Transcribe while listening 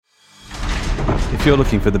If you're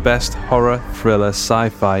looking for the best horror, thriller,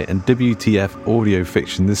 sci-fi and WTF audio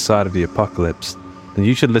fiction this side of the apocalypse, then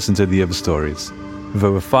you should listen to The Other Stories. With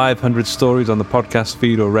over 500 stories on the podcast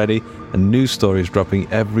feed already and new stories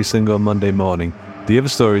dropping every single Monday morning, The Other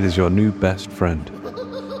Stories is your new best friend.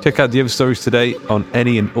 Check out The Other Stories today on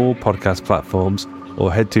any and all podcast platforms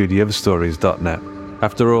or head to theotherstories.net.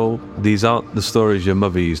 After all, these aren't the stories your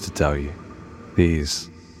mother used to tell you. These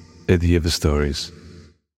are The Other Stories.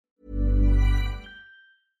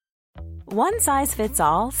 One size fits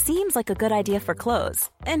all seems like a good idea for clothes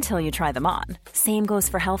until you try them on. Same goes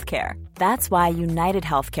for healthcare. That's why United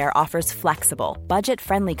Healthcare offers flexible,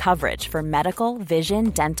 budget-friendly coverage for medical,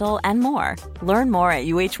 vision, dental, and more. Learn more at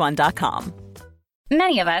uh1.com.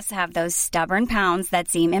 Many of us have those stubborn pounds that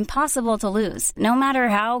seem impossible to lose, no matter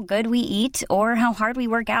how good we eat or how hard we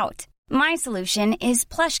work out. My solution is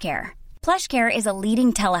PlushCare. PlushCare is a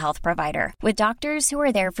leading telehealth provider with doctors who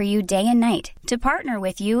are there for you day and night to partner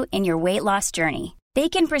with you in your weight loss journey. They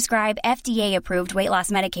can prescribe FDA-approved weight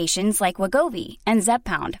loss medications like Wegovy and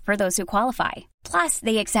Zepbound for those who qualify. Plus,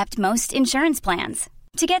 they accept most insurance plans.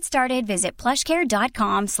 To get started, visit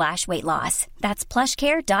plushcare.com/weightloss. That's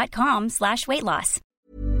plushcare.com/weightloss.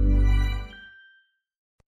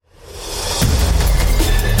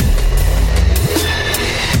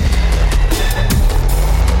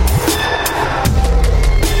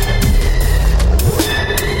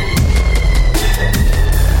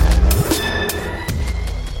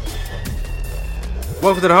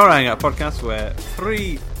 Welcome to the Horror Hangout podcast, where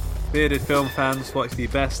three bearded film fans watch the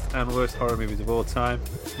best and worst horror movies of all time.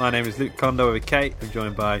 My name is Luke Kondo with Kate. I'm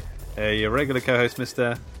joined by a regular co-host,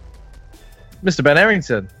 Mr. Ben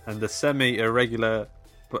Errington. And the semi-irregular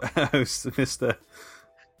host, Mr.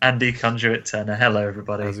 Andy Conduit Turner. Hello,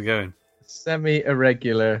 everybody. How's it going?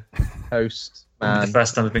 Semi-irregular host, man. The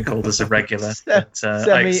first time I've been called as irregular.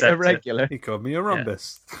 Semi-irregular. He called me a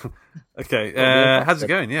rhombus. Yeah. Okay, how's it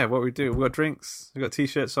going? Yeah, what we do? We've got drinks. We've got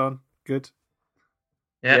t-shirts on. Good.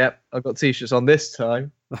 Yep, I've got t-shirts on this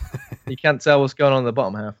time. You can't tell what's going on in the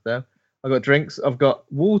bottom half there. I've got drinks. I've got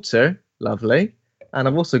water, lovely, and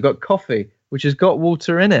I've also got coffee, which has got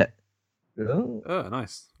water in it. Oh,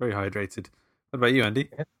 nice. Very hydrated. What about you, Andy?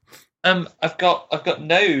 I've got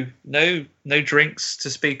no drinks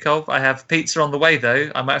to speak of. I have pizza on the way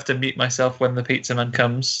though. I might have to mute myself when the pizza man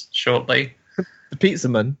comes shortly. The pizza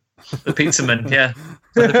man. The pizza man, yeah.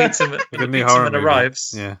 When the pizza man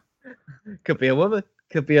arrives. Yeah. Could be a woman.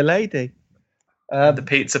 Could be a lady. The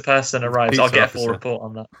pizza person arrives. Pizza I'll get officer. a full report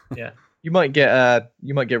on that. Yeah. You might get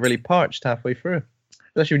really parched halfway through,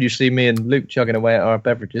 especially when you see me and Luke chugging away at our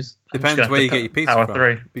beverages. Depends where you get your pizza power from.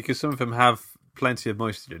 through. Because some of them have plenty of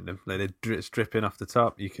moisture in them. Like it's dripping off the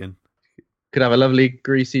top. You can Could have a lovely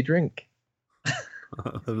greasy drink.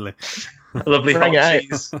 lovely. A lovely Bring hot it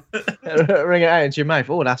cheese. Ring it out into your mouth.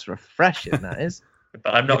 Oh, that's refreshing. That is.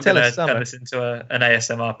 But I'm not Tell going us to summer. turn this into an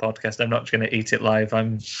ASMR podcast. I'm not going to eat it live.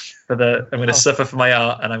 I'm going to suffer for my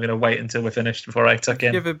art, and I'm going to wait until we're finished before I tuck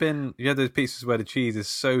in. You ever been? You know those pizzas where the cheese is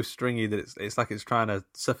so stringy that it's like it's trying to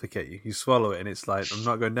suffocate you. You swallow it, and it's like I'm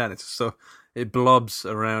not going down. It's so it blobs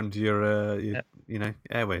around your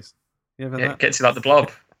airways. You ever It gets you like the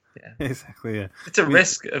blob. Yeah, exactly. Yeah, it's a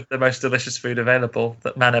risk of the most delicious food available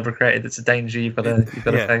that man ever created. It's a danger you've got to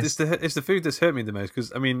face. It's the food that's hurt me the most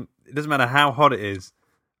because I mean it doesn't matter how hot it is.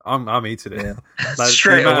 I'm eating it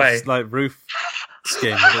Straight away. Like roof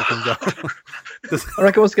skin that comes out. I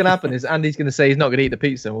reckon what's going to happen is Andy's going to say he's not going to eat the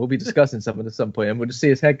pizza, and we'll be discussing something at some point, and we'll just see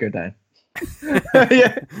his head go down.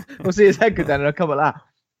 Yeah, we'll see his head go down, and I'll come like that.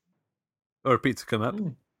 Or a pizza come up.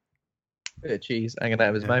 Bit of cheese hanging out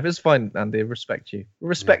of his mouth. It's fine, Andy. I respect you. I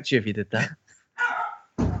respect you if you did that.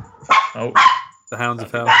 Oh, The hounds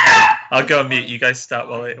of hell. I'll go on mute. You guys start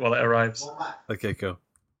while it arrives. Okay, cool.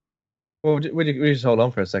 Well, we just hold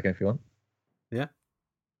on for a second if you want. Yeah.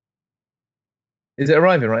 Is it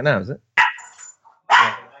arriving right now? Is it?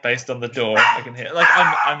 Yeah, based on the door, I can hear. Like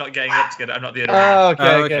I'm not getting up to get it. I'm not the other. Oh,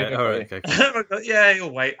 okay, okay. All right, okay. Oh my God, yeah,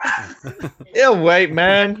 you'll wait. He'll wait,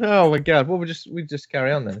 man. Oh my God. Well, we just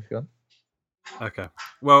carry on then if you want. Okay.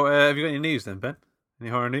 Well, have you got any news then, Ben? Any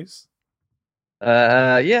horror news?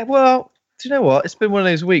 Yeah. Well, do you know what? It's been one of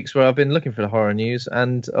those weeks where I've been looking for the horror news,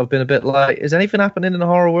 and I've been a bit like, is anything happening in the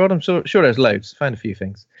horror world? I'm sure there's loads. Found a few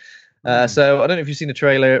things. So I don't know if you've seen the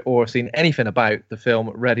trailer or seen anything about the film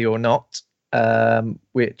Ready or Not,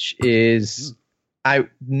 which is out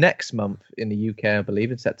next month in the UK, I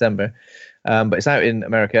believe, in September. But it's out in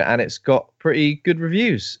America, and it's got pretty good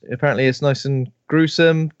reviews. Apparently, it's nice and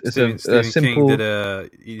gruesome. It's Stephen a simple. King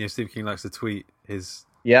did Stephen King likes to tweet his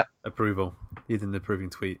approval. He did an approving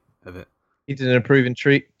tweet of it. He did an approving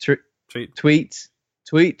tweet. Treat.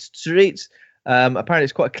 Apparently,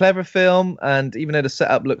 it's quite a clever film, and even though the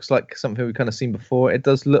setup looks like something we've kind of seen before, it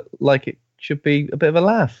does look like it should be a bit of a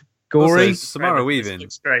laugh. Gory. Also, Samara Weaving.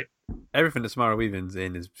 Looks great. Everything that Samara Weaving's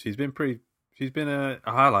in is she's been a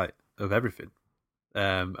highlight of everything.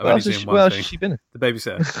 I've only seen one thing. Has she been in? The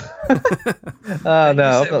Babysitter. Oh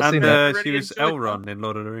no, I've not And seen that. she was Elrond in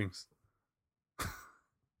Lord of the Rings.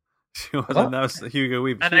 She wasn't. That was Hugo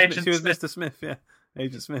Weaving. And She was Agent Mr. Smith. Yeah,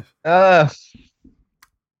 Agent Smith.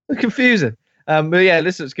 Confusing. But yeah,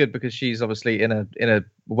 this looks good because she's obviously in a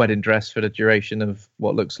wedding dress for the duration of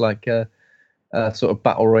what looks like a sort of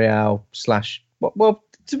battle royale slash. Well,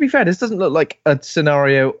 to be fair, this doesn't look like a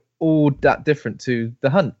scenario all that different to The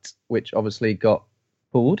Hunt, which obviously got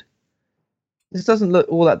pulled. This doesn't look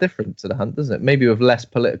all that different to The Hunt, does it? Maybe with less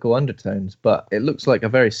political undertones, but it looks like a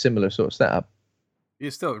very similar sort of setup.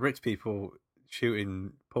 You're still rich people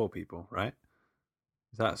shooting poor people, right?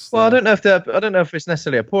 Well, I don't know if it's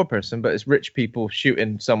necessarily a poor person, but it's rich people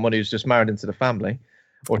shooting someone who's just married into the family,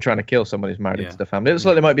 or trying to kill someone who's married into the family. It looks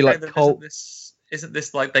like they might be like cult. Isn't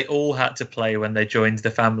this like they all had to play when they joined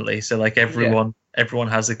the family? So like everyone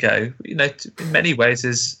has a go. You know, in many ways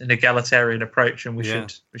is an egalitarian approach, and we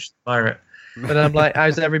should admire it. But I'm like,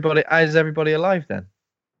 how's everybody alive then?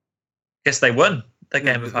 Guess they won the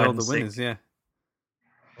game of hide all and the seek. winners, yeah.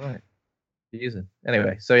 Right. Using.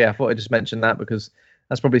 Anyway, so yeah, I thought I'd just mention that because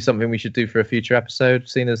that's probably something we should do for a future episode,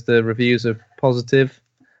 seeing as the reviews are positive.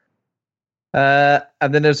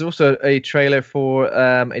 And then there's also a trailer for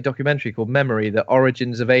a documentary called Memory, The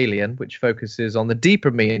Origins of Alien, which focuses on the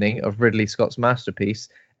deeper meaning of Ridley Scott's masterpiece,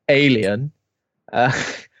 Alien. So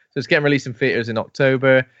it's getting released in theaters in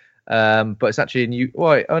October, but it's actually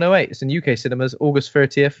it's in UK cinemas August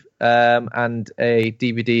 30th, and a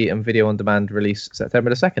DVD and video on demand release September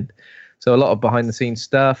the 2nd. So a lot of behind the scenes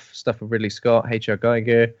stuff with Ridley Scott, H.R.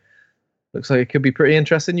 Geiger. Looks like it could be pretty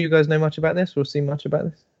interesting. You guys know much about this or seen much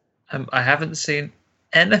about this? I haven't seen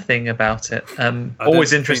anything about it.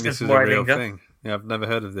 Always interested This in is a real Linger. thing. Yeah, I've never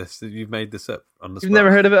heard of this. You've made this up on the spot. You've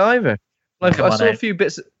never heard of it either. Like, Come I on, saw eh? a few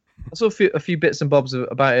bits. I saw a few bits and bobs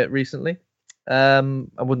about it recently. I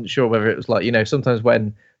wasn't sure whether it was like, you know, sometimes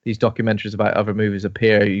when these documentaries about other movies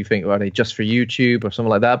appear, you think, well, are they just for YouTube or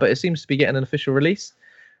something like that? But it seems to be getting an official release.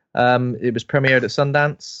 It was premiered at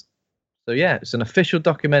Sundance. So yeah, it's an official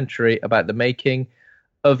documentary about the making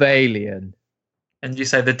of Alien. And you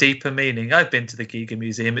say the deeper meaning. I've been to the Giga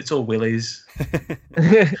Museum. It's all willies.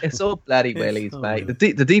 It's all bloody willies, mate.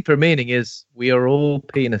 The deeper meaning is we are all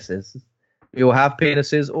penises. We all have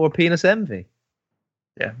penises or penis envy.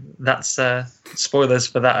 Yeah, that's spoilers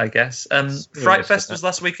for that, I guess. Fright Fest was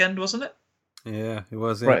last weekend, wasn't it? Yeah, it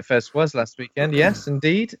was. Yeah. Fright Fest was last weekend. Yes,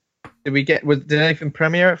 indeed. Did anything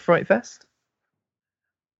premiere at Fright Fest?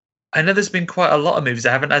 I know there's been quite a lot of movies.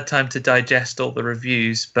 I haven't had time to digest all the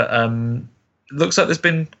reviews, but looks like there's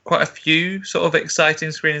been quite a few sort of exciting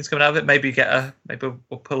screenings coming out of it. Maybe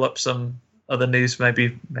we'll pull up some other news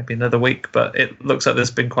maybe another week, but it looks like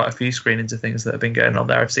there's been quite a few screenings of things that have been going on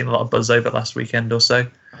there. I've seen a lot of buzz over last weekend or so.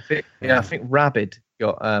 I think Rabid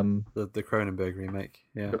got the Cronenberg remake.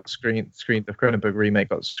 Yeah, got screened. The Cronenberg remake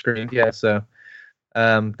got screened. Yeah, so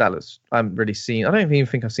that looks. I haven't really seen. I don't even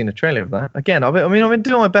think I've seen a trailer of that. Again, I've been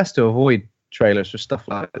doing my best to avoid trailers for stuff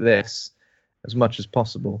like this as much as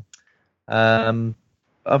possible. Other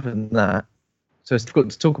than that, so it's difficult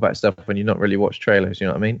to talk about stuff when you not really watch trailers. You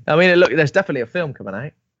know what I mean? Look, there's definitely a film coming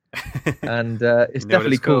out, and it's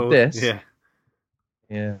definitely called this.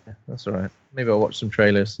 Yeah, that's all right. Maybe I'll watch some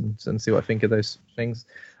trailers and see what I think of those things.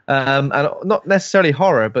 And not necessarily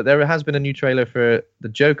horror, but there has been a new trailer for the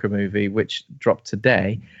Joker movie, which dropped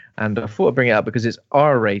today. And I thought I'd bring it up because it's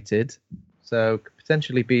R-rated, so could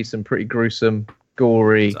potentially be some pretty gruesome,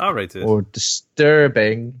 gory, or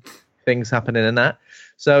disturbing things happening in that.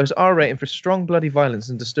 So it's R-rated for strong bloody violence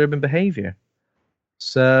and disturbing behavior.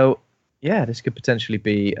 So yeah, this could potentially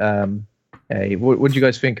be. What do you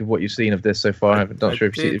guys think of what you've seen of this so far? I'm not sure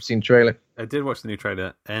if you've seen the trailer. I did watch the new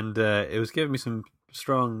trailer, and it was giving me some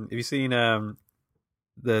strong. Have you seen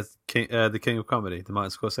the King of Comedy, the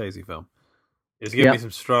Martin Scorsese film? It was giving me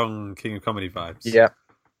some strong King of Comedy vibes. Yeah.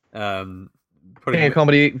 King of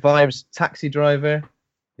Comedy vibes, Taxi Driver.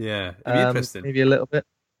 Yeah, it'd be interesting. Maybe a little bit.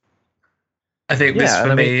 I think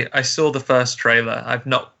for me, I saw the first trailer. I've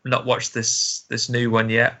not watched this new one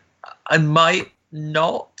yet. I might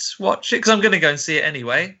not watch it because I'm going to go and see it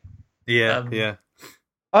anyway. Yeah.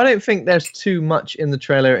 I don't think there's too much in the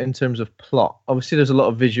trailer in terms of plot. Obviously, there's a lot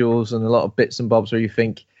of wisuals and a lot of bits and bobs where you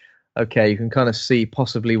think, okay, you can kind of see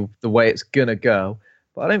possibly the way it's going to go.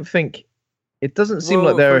 But I don't think it doesn't seem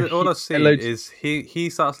like there are. All I've seen is he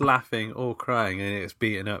starts laughing or crying and it's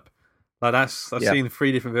beaten up. Like I've seen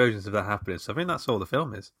 3 different versions of that happening. So I think that's all the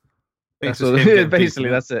film is. That's all, basically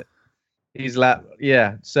that's it. He's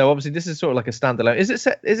So obviously this is sort of like a standalone. Is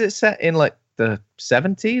it set in like the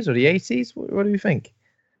 70s or the 80s? What do you think?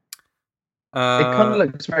 It kind of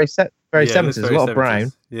looks very 70s. There's a lot of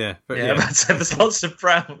brown. Yeah. There's lots of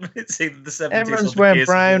brown. It's either the 70s. Everyone's wearing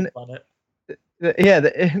brown.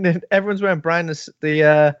 Everyone's wearing brown.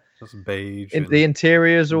 The beige. The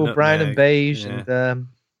interiors are all brown and beige and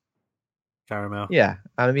caramel. Yeah,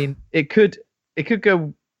 I mean it could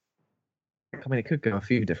go. I mean, it could go a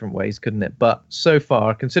few different ways, couldn't it? But so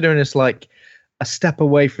far, considering it's like a step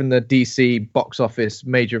away from the DC box office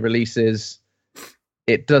major releases,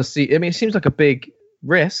 it does I mean, it seems like a big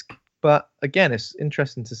risk, but again, it's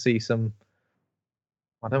interesting to see some.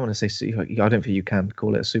 I don't want to say. I don't think you can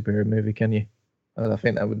call it a superhero movie, can you? I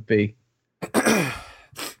think that would be.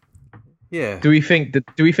 Yeah. Do we think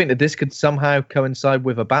that this could somehow coincide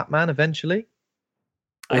with a Batman eventually,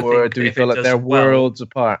 or do we feel like they're worlds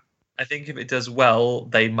apart? I think if it does well,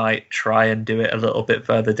 they might try and do it a little bit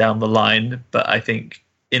further down the line. But I think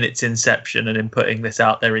in its inception and in putting this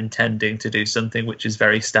out, they're intending to do something which is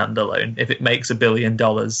very standalone. If it makes $1 billion,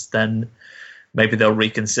 then maybe they'll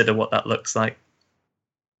reconsider what that looks like.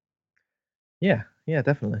 Yeah,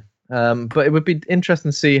 definitely. But it would be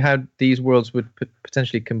interesting to see how these worlds would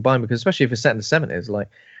potentially combine, because especially if it's set in the 70s, like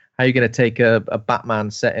how are you going to take a Batman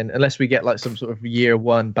setting, unless we get like some sort of year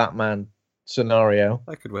 1 Batman scenario.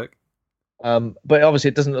 That could work. But obviously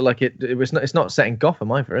it doesn't look like it's not set in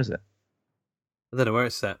Gotham either, is it? I don't know where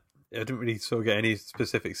it's set. I didn't really sort of get any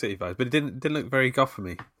specific city vibes, but it didn't look very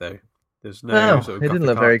Gotham-y though. There's no sort of it didn't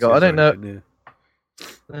look very Gotham. I don't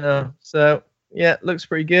know. So yeah, looks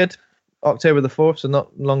pretty good. October the 4th, so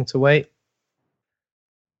not long to wait.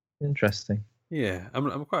 Interesting. Yeah,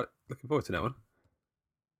 I'm quite looking forward to that one.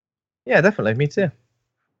 Yeah, definitely. Me too.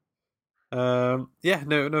 No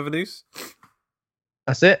other news.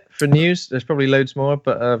 That's it for news. There's probably loads more,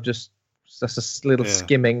 but that's a little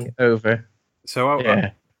skimming over. So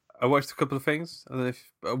I watched a couple of things, and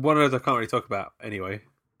one of those I can't really talk about anyway,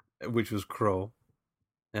 which was Crawl.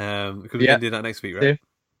 Because we can do that next week, right?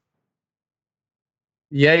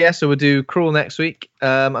 Yeah. So we'll do Crawl next week,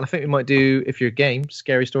 and I think we might do, if you're game,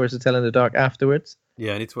 Scary Stories to Tell in the Dark afterwards.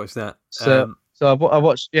 Yeah, I need to watch that. So I've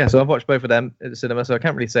watched both of them at the cinema, so I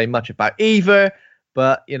can't really say much about either.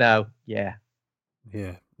 But yeah,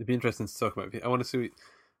 it'd be interesting to talk about. I want to see.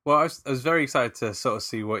 Well, I was very excited to sort of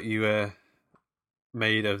see what you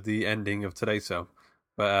made of the ending of today's film,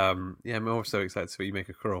 but I'm also excited to see what you make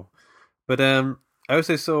of Crawl. But I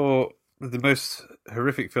also saw the most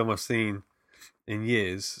horrific film I've seen in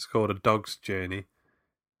years. It's called A Dog's Journey,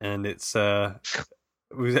 and it's it's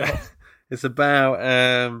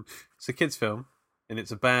about it's a kids' film, and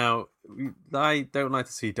it's about I don't like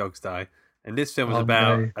to see dogs die. And this film is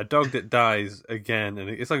about a dog that dies again, and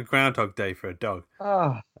it's like a Groundhog Day for a dog.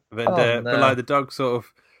 But like the dog sort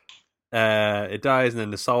of it dies, and then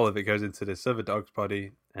the soul of it goes into this other dog's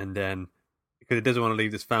body, and then because it doesn't want to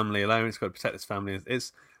leave this family alone, it's got to protect this family.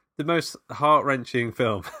 It's the most heart-wrenching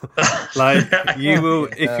film. Like you will,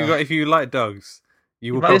 if you like dogs,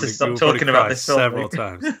 you will probably stop talking about this several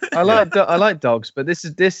times. I like dogs, but this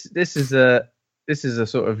is a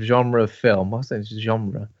sort of genre of film. I say it's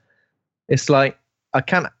genre. It's like I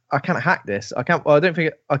can't hack this. I don't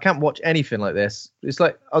think I can't watch anything like this. It's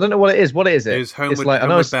like I don't know what it is. What is it? It's Homeward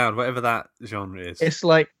Bound, whatever that genre is. It's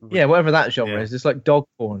like whatever that genre is. It's like dog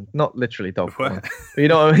porn, not literally dog porn. But you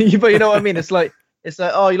know what I mean. But you know what I mean. It's like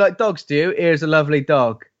oh, you like dogs, do you? Here's a lovely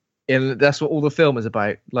dog, and that's what all the film is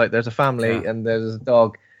about. Like there's a family and there's a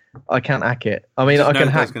dog. I can't hack it. I mean, I can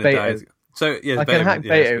hack Beethoven. So yeah, I can hack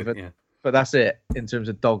Beethoven. But that's it in terms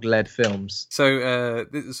of dog-led films. So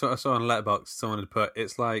this is what I saw on Letterboxd. Someone had put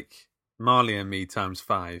it's like Marley and Me times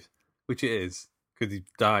 5, which it is because he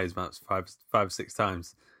dies about five or six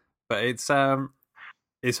times. But it's heart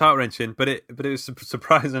wrenching, but it was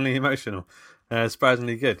surprisingly emotional,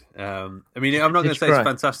 surprisingly good. I mean, I'm not going to say it's a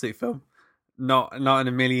fantastic film. Not in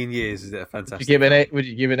a million years is it a fantastic. Would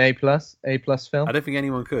you give it an A+ film? I don't think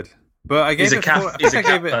anyone could. But I gave he's a cat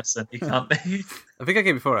person. You can't be. I think I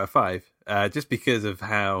gave it 4 out of 5, just because of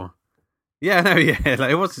how. Yeah, no, yeah,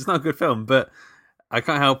 like it's not a good film, but I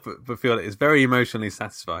can't help but feel that it's very emotionally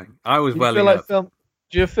satisfying. I was welling up.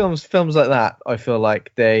 Do you films like that? I feel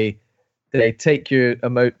like they take your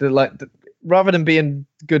rather than being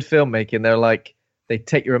good filmmaking, they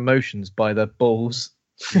take your emotions by the balls.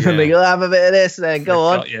 Yeah. And they go, have a bit of this, then go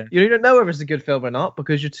on. You don't know if it's a good film or not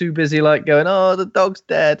because you're too busy going, oh, the dog's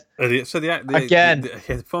dead. So the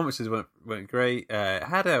performances weren't great.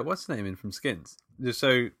 Had what's the name in from Skins?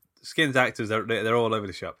 So Skins actors, they're all over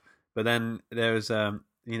the shop. But then there was, in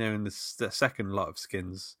the second lot of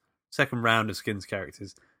skins, second round of skins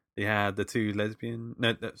characters, they had the two lesbian. They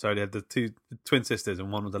had the two twin sisters,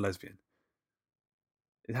 and one was a lesbian.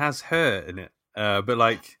 It has her in it, but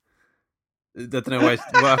like, I don't know what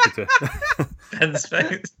happened to her. Ben's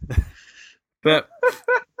face. But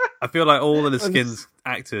I feel like all of the skins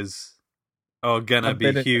actors are gonna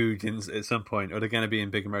be huge at some point, or they're gonna be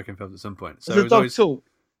in big American films at some point. So does the dog talk?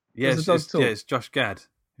 Yes, it's Josh Gad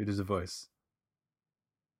who does the voice.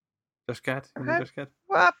 Josh Gad? Josh Gad?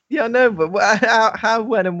 What? Yeah, I know, but how,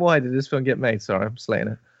 when, and why did this film get made? Sorry, I'm slating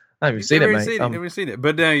it. I haven't seen it, mate. You've never seen it.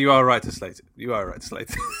 But no, you are right to slate it. You are right to slate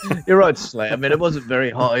it. You're right to slate. I mean, it wasn't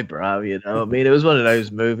very highbrow, you know. I mean, it was one of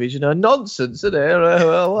those movies, nonsense, isn't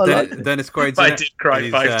it? Dennis Quaid's in it. I did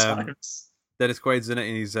cry 5 times. Dennis Quaid's in it,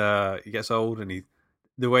 and he gets old, and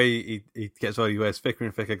the way he gets old, he wears thicker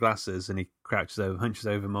and thicker glasses, and he crouches over, hunches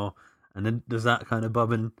over more, and then does that kind of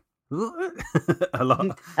bobbing a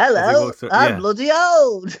lot. Hello, I'm bloody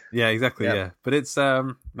old. Yeah, exactly. Yeah, but it's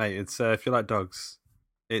mate, it's if you like dogs,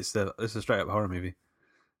 it's a straight up horror movie.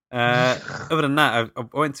 Other than that, I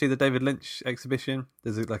went to see the David Lynch exhibition.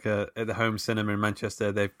 There's at the Home Cinema in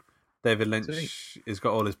Manchester. David Lynch has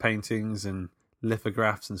got all his paintings and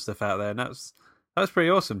lithographs and stuff out there, and that was pretty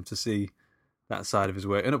awesome to see that side of his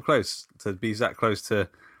work and up close, to be that close to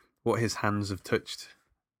what his hands have touched.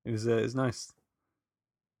 It was nice.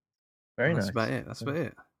 Very nice. That's about it.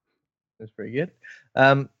 That's pretty good.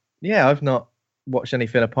 Yeah, I've not watched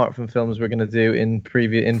anything apart from films we're going to do in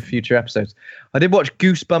future episodes. I did watch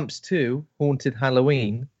Goosebumps 2, Haunted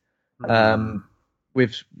Halloween, with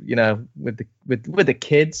the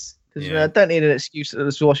kids. Because I don't need an excuse to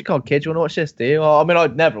watch it. Come on, kids, you want to watch this, do you? Well, I mean,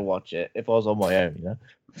 I'd never watch it if I was on my own,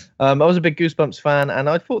 I was a big Goosebumps fan, and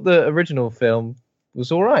I thought the original film was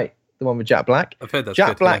all right. The one with Jack Black. I've heard that's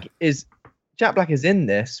Jack good, Black is in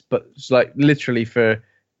this, but it's like literally for,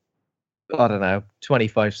 I don't know,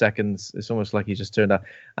 25 seconds. It's almost like he just turned up.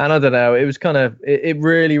 And I don't know, it was kind of, it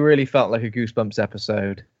really, really felt like a Goosebumps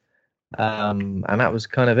episode. And that was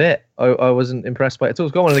kind of it. I wasn't impressed by it at all.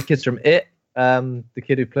 It's got one of the kids from It, the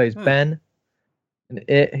kid who plays Ben. In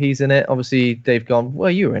It, he's in it. Obviously, they've gone, well,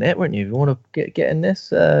 you were in it, weren't you? You want to get in this?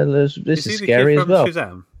 This is scary as well.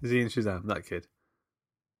 Shazam? Is he in Shazam, that kid?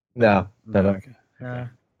 No. Okay.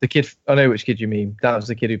 The kid, I know which kid you mean. That was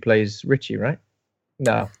the kid who plays Richie, right?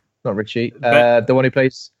 No, not Richie. The one who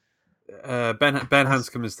plays Ben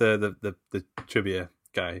Hanscom is the trivia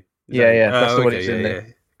guy. That's the one who's in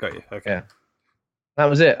there. Got you. Okay. Yeah. That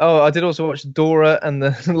was it. Oh, I did also watch Dora and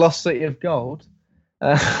the Lost City of Gold.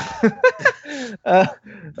 If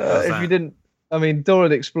you didn't, I mean, Dora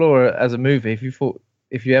the Explorer as a movie, if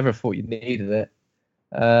you ever thought you needed it,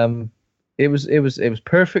 it was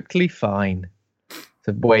perfectly fine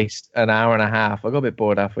to waste an hour and a half. I got a bit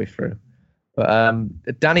bored halfway through. But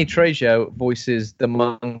Danny Trejo voices the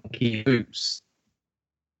monkey Boots.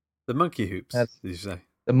 The monkey Hoops, did you say?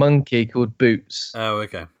 The monkey called Boots. Oh,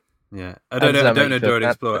 okay. Yeah. I don't know Dora the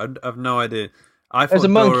Explorer. I have no idea. I thought There's a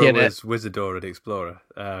monkey Dora in was it. Wizard Dora the Explorer.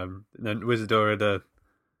 No, Wizard Dora the...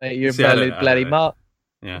 You're See, bloody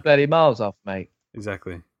miles off, mate.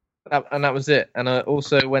 Exactly. And that was it. And I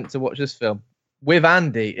also went to watch this film with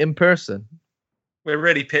Andy in person. We're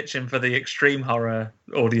really pitching for the extreme horror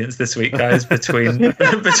audience this week, guys, between a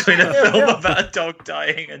film about a dog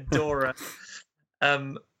dying and Dora.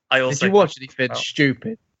 Did you watch anything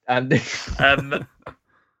stupid, Andy?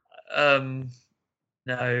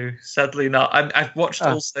 No, sadly not. I've watched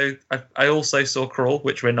also. I also saw Crawl,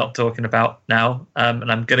 which we're not talking about now,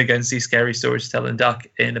 and I'm going to go and see Scary Stories to Tell in the Dark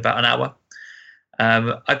in about an hour.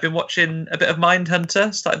 I've been watching a bit of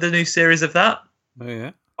Mindhunter. Started the new series of that. Oh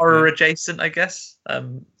yeah. Horror adjacent, I guess,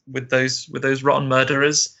 with those rotten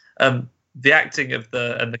murderers. The acting of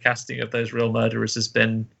the casting of those real murderers has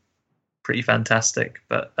been pretty fantastic.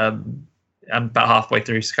 But I'm about halfway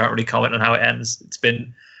through, so can't really comment on how it ends. It's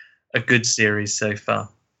been a good series so far.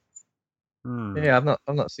 Yeah, I've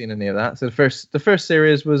not seen any of that. So the first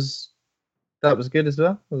series was good as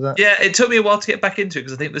well. Was that? Yeah, it took me a while to get back into it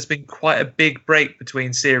because I think there's been quite a big break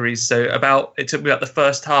between series. So it took me about the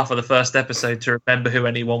first half of the first episode to remember who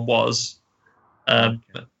anyone was. I'd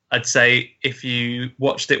say if you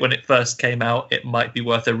watched it when it first came out, it might be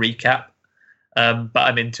worth a recap. But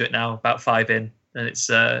I'm into it now, about 5 in, and it's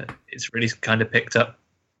really kind of picked up.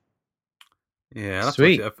 Yeah, that's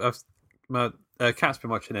sweet. My cat's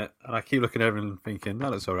been watching it, and I keep looking over and thinking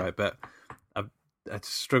that looks all right, but I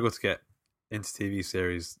just struggle to get into TV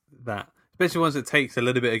series especially ones that takes a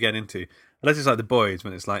little bit to get into. Unless it's like The Boys,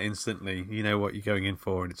 when it's like instantly, you know what you're going in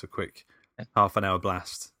for, and it's a quick half an hour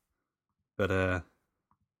blast. But yeah,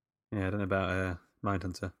 I don't know about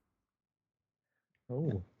Mindhunter.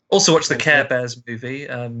 Oh. Also, watch the Care Bears movie.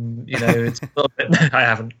 It's a little bit. I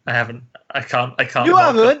haven't. I can't. You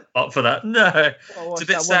haven't? Not for that. No, Well, it's a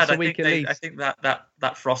bit sad. I think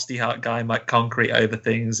that Frosty Heart guy might concrete over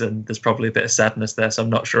things, and there's probably a bit of sadness there. So I'm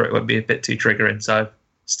not sure it won't be a bit too triggering. So I've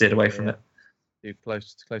steered away from it. Too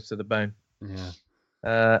close to the bone. Yeah.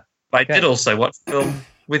 But I did also watch the film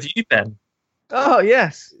with you, Ben. Oh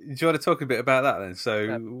yes. Do you want to talk a bit about that then? So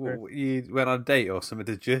you went on a date or something,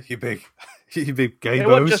 did you? You big gay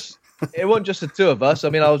bows. It wasn't just the two of us. I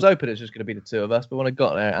mean, I was hoping it was just going to be the two of us, but when I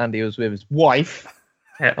got there, Andy was with his wife.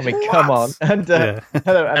 Yeah. I mean, come on. And and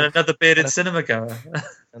another bearded cinema goer.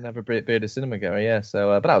 Another bearded cinema goer, yeah.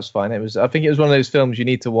 So, but that was fine. I think it was one of those films you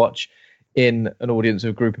need to watch in an audience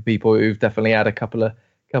of a group of people who've definitely had a couple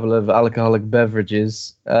of alcoholic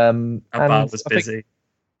beverages. And bar was busy.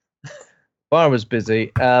 Bar was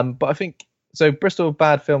busy. But I think so. Bristol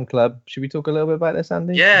Bad Film Club. Should we talk a little bit about this,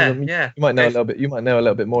 Andy? Yeah. You might know a little bit. You might know a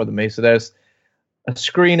little bit more than me. So there's a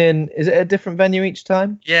screening. Is it a different venue each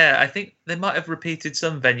time? Yeah, I think they might have repeated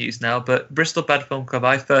some venues now. But Bristol Bad Film Club,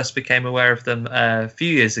 I first became aware of them a few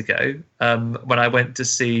years ago when I went to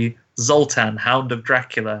see Zoltan, Hound of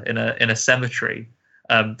Dracula, in a cemetery.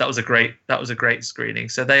 That was a great screening.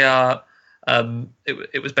 So they are.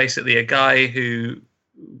 It was basically a guy who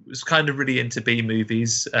was kind of really into B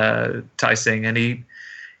movies, Tai Sing, and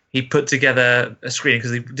he put together a screening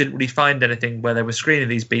because he didn't really find anything where they were screening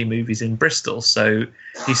these B movies in Bristol. So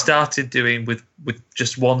he started doing with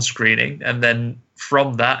just one screening, and then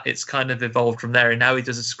from that it's kind of evolved from there. And now he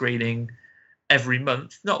does a screening every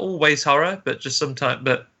month, not always horror, but just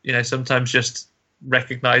sometimes just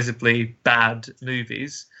recognizably bad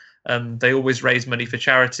movies. They always raise money for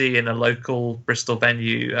charity in a local Bristol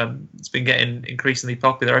venue. It's been getting increasingly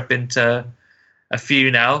popular. I've been to a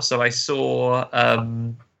few now. So I saw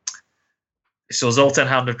Zoltan,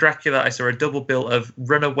 Hound of Dracula. I saw a double bill of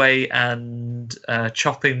Runaway and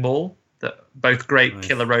Chopping Mall, both great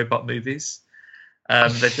killer robot movies.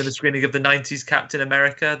 They've done a screening of the 90s Captain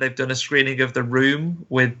America. They've done a screening of The Room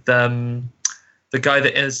with the guy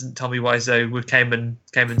that isn't Tommy Wiseau, who came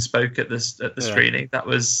and spoke at the screening. That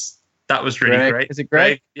was really Greg. great. Is it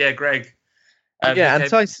Greg? Yeah, Greg. And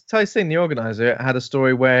Tai Sing, the organizer, had a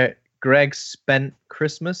story where Greg spent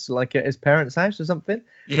Christmas like at his parents' house or something.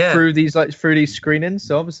 Yeah. Through these screenings.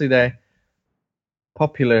 So obviously they're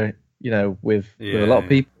popular, with a lot of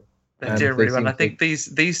people. They're doing really well. I think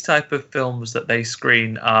these type of films that they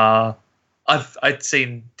screen are. I'd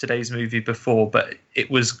seen today's movie before, but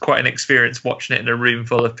it was quite an experience watching it in a room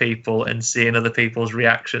full of people and seeing other people's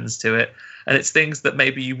reactions to it. And it's things that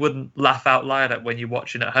maybe you wouldn't laugh out loud at when you're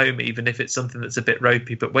watching at home, even if it's something that's a bit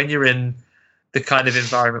ropey. But when you're in the kind of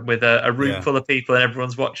environment with a room full of people and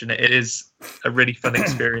everyone's watching it, it is a really fun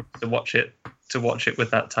experience to watch it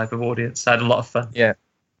with that type of audience. I had a lot of fun. Yeah.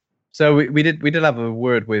 So we did have a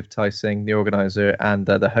word with Tai Sing, the organizer, and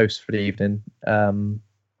the host for the evening.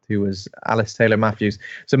 Who was Alice Taylor Matthews.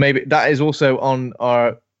 So maybe that is also on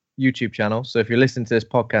our YouTube channel. So if you're listening to this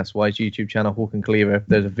podcast-wise YouTube channel, Hawk and Cleaver,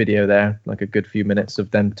 there's a video there, like a good few minutes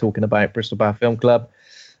of them talking about Bristol Bad Film Club.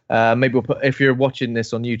 Maybe we'll put, if you're watching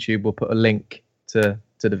this on YouTube, we'll put a link to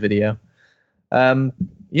the video.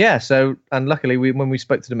 So, and luckily when we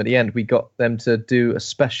spoke to them at the end, we got them to do a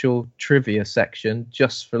special trivia section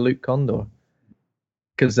just for Luke Condor.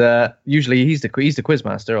 Because usually he's the quiz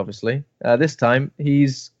master, obviously. This time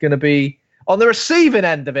he's going to be on the receiving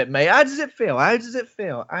end of it, mate. How does it feel? How does it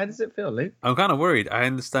feel, Luke? I'm kind of worried. I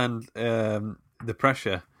understand the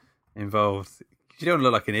pressure involved. You don't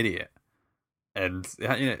look like an idiot, and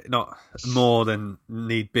not more than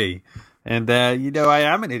need be. And I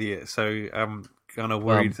am an idiot, so I'm kind of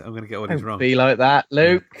worried I'm going to get all these wrong. Be like that,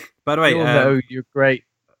 Luke. By the way, you're great.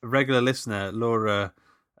 A regular listener, Laura.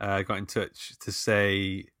 Got in touch to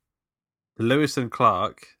say Lewis and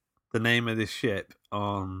Clark, the name of this ship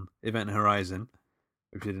on Event Horizon,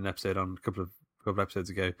 which we did an episode on a couple of episodes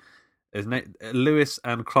ago. Lewis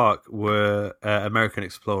and Clark were American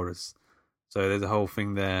explorers, so there's a whole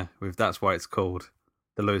thing there with that's why it's called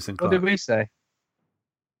the Lewis and Clark. What did we say?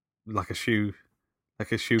 Like a shoe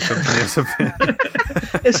company or something.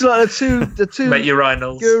 It's like the two Mate,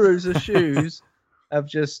 urinals. gurus of shoes have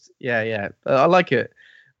just I like it.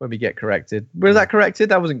 When we get corrected. Was that corrected?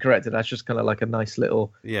 That wasn't corrected. That's just kind of like a nice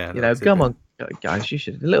little, come on, guys, you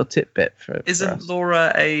should, a little tidbit for Isn't us.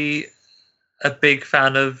 Laura a big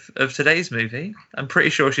fan of today's movie? I'm pretty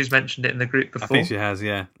sure she's mentioned it in the group before. I think she has,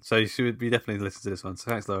 yeah. So she would be definitely listen to this one. So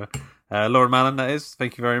thanks, Laura. Laura Mallon, that is.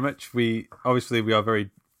 Thank you very much. We are very,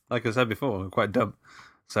 like I said before, we're quite dumb.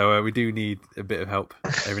 So we do need a bit of help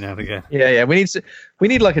every now and again. Yeah. We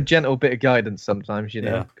need like a gentle bit of guidance sometimes,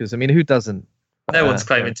 because I mean, who doesn't? No one's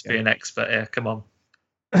claiming to be an expert here. Come on.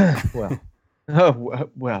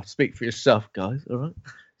 Well, speak for yourself, guys. All right,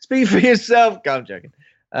 speak for yourself. I'm joking.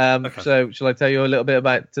 Okay. So, shall I tell you a little bit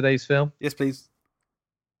about today's film? Yes, please.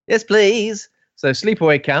 Yes, please. So,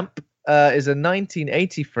 Sleepaway Camp is a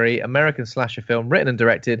 1983 American slasher film written and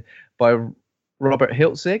directed by Robert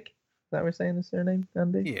Hiltzik. Is that how we're saying the surname,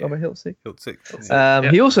 Andy? Yeah. Robert Hiltzik.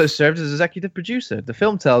 Hiltzik. He also served as executive producer. The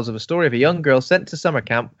film tells of a story of a young girl sent to summer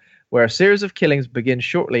camp where a series of killings begin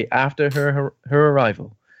shortly after her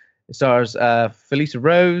arrival. It stars Felissa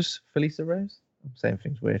Rose. I'm saying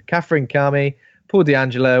things weird. Catherine Kami, Paul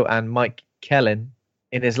D'Angelo, and Mike Kellen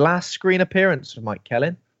in his last screen appearance of Mike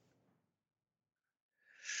Kellen.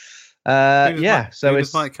 Who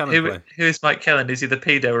does Mike Kellen play? Who is Mike Kellen? Is he the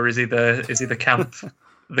pedo or is he the camp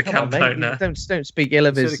camp owner? Don't speak ill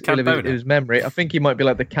of his memory. I think he might be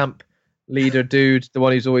like the camp leader dude, the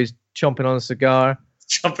one who's always chomping on a cigar.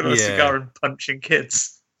 Chomping on a cigar and punching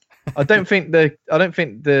kids. I don't think the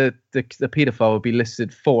paedophile would be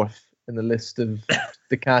listed fourth in the list of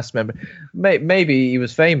the cast member. Maybe he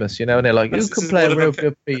was famous, and they're like, who can play a real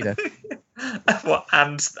good pedo? What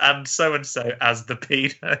and so as the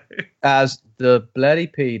pedo? As the bloody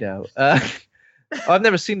pedo. I've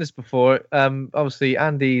never seen this before. Obviously,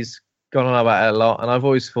 Andy's gone on about it a lot, and I've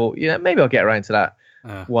always thought, maybe I'll get around to that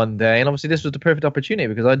one day. And obviously, this was the perfect opportunity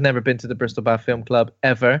because I'd never been to the Bristol Bath Film Club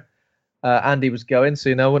ever. Andy was going,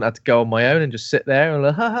 so I wouldn't have to go on my own and just sit there and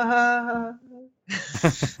like, ha ha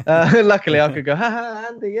ha. Luckily, I could go, ha ha,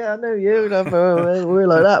 Andy, yeah, I know you. We're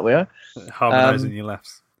like that, we are. Harmonising your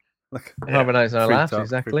laughs. Harmonising our laughs,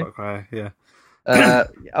 exactly. Yeah.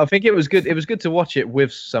 I think it was good. It was good to watch it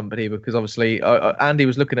with somebody because obviously Andy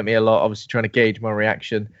was looking at me a lot, obviously trying to gauge my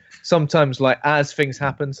reaction. Sometimes, like as things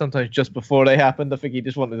happen, sometimes just before they happened, I think he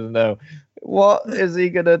just wanted to know what is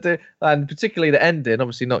he gonna do, and particularly the ending.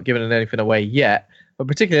 Obviously, not giving anything away yet, but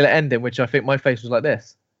particularly the ending, which I think my face was like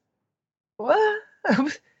this. What?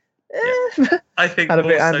 I think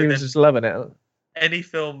Andy was just loving it. Any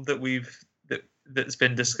film that's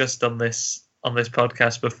been discussed on this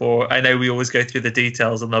podcast before, I know we always go through the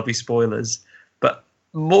details and there'll be spoilers, but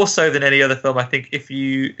more so than any other film, I think if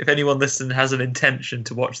anyone listening has an intention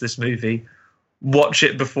to watch this movie, watch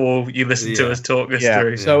it before you listen to us talk this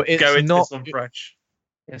through. So it's go into not this one fresh.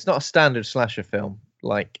 It's not a standard slasher film.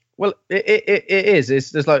 It is.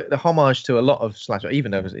 There's like the homage to a lot of slasher,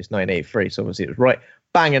 even though it's 1983. So obviously it was right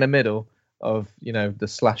bang in the middle of the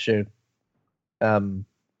slasher.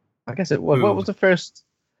 I guess it was. What was the first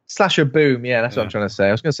slasher boom? Yeah, that's what I'm trying to say.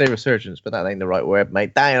 I was going to say resurgence, but that ain't the right word,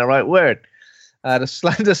 mate. That ain't the right word. The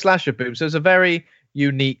slasher boom. So it's a very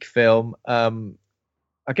unique film.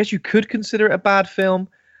 I guess you could consider it a bad film,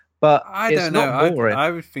 but I don't know. I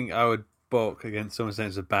would think I would balk against someone saying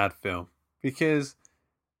it's a bad film because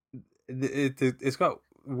it's got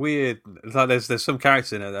weird. Like there's some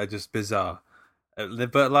characters in it that are just bizarre,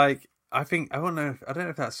 but like I don't know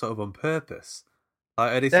if that's sort of on purpose.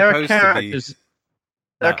 Like, are they supposed to be?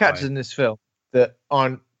 There are characters in this film that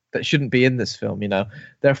shouldn't be in this film.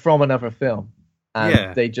 They're from another film.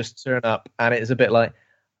 And they just turn up, and it's a bit like,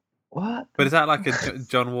 what? But is that like a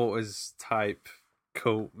John Waters type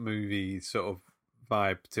cult movie sort of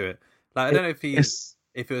vibe to it? Like, I don't know if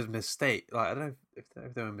it was a mistake. Like, I don't know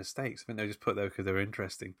if there were mistakes. I think they just put there because they were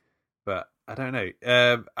interesting. But I don't know.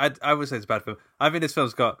 I would say it's a bad film. I think this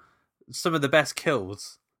film's got some of the best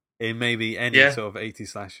kills in maybe any sort of 80s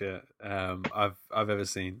slasher I've ever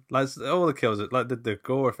seen. Like all the kills, like the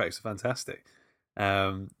gore effects are fantastic.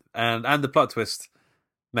 And the plot twist,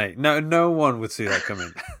 mate. No one would see that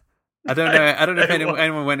coming. I don't know if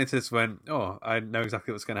anyone went into this and went, oh, I know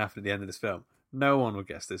exactly what's going to happen at the end of this film. No one would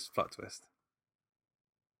guess this plot twist.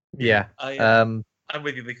 Yeah. I'm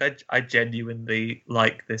with you. Like, I genuinely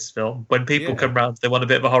like this film. When people come round, they want a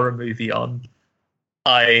bit of a horror movie on.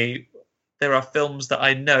 There are films that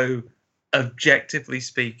I know, objectively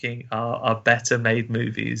speaking, are better made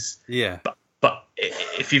movies. Yeah. But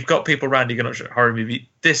if you've got people around, you're going to watch a horror movie.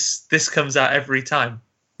 This comes out every time.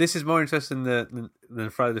 This is more interesting than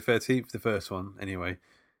Friday the 13th, the first one, anyway.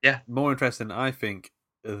 Yeah. More interesting, I think,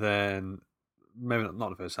 than maybe not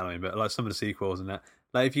the first Halloween, but like some of the sequels and that.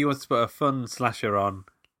 Like if you want to put a fun slasher on,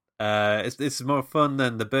 this is more fun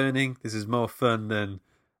than The Burning. This is more fun than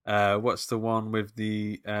what's the one with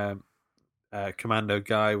the commando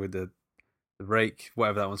guy with the rake,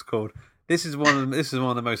 whatever that one's called. This is one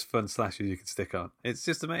of the most fun slashers you can stick on. It's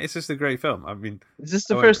just a great film. I mean, is this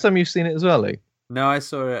the first time you've seen it as well, Lee? No, I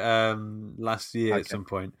saw it last year at some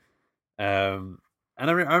point. And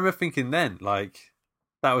I remember thinking then, like,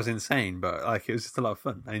 that was insane, but like it was just a lot of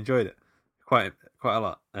fun. I enjoyed it quite quite a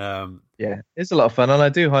lot. Yeah, it's a lot of fun, and I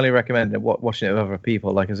do highly recommend it. Watching it with other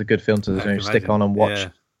people, like, it's a good film to stick on and watch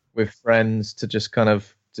with friends, to just kind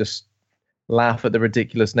of just laugh at the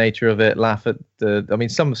ridiculous nature of it. Laugh at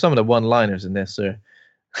some of the one-liners in this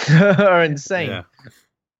are insane. Yeah.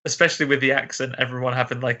 Especially with the accent, everyone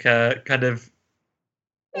having like a kind of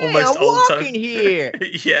almost old time here.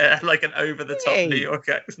 Yeah, like an over-the-top New York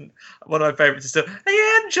accent. One of my favorites is still,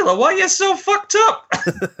 "Hey Angela, why are you so fucked up?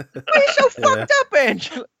 Why are you so fucked up,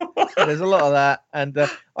 Angela?" There's a lot of that, and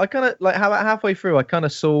I kind of like halfway through, I kind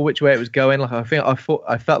of saw which way it was going. Like I felt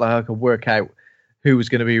like I could work out who was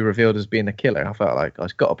going to be revealed as being the killer. I felt like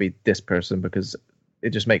it's got to be this person because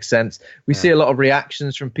it just makes sense. We see a lot of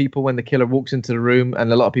reactions from people when the killer walks into the room,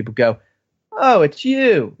 and a lot of people go, "Oh, it's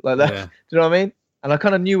you," like that. Yeah. Do you know what I mean? And I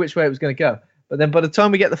kind of knew which way it was going to go. But then by the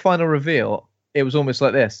time we get the final reveal, it was almost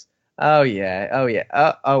like this. Oh yeah,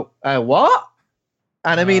 what?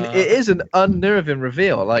 And I mean, it is an unnerving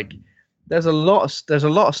reveal. Like, there's a lot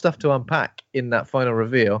of stuff to unpack in that final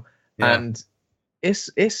reveal, and it's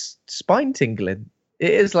spine tingling.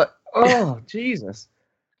 It is like, oh Jesus.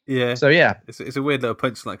 Yeah. So yeah, it's a weird little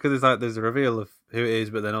punchline because it's like there's a reveal of who it is,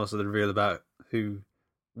 but then also the reveal about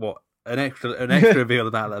an extra reveal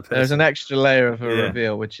about that person. There's an extra layer of a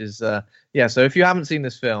reveal, which is So if you haven't seen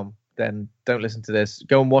this film, then don't listen to this.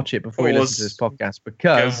 Go and watch it before you listen to this podcast,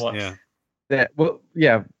 because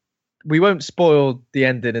we won't spoil the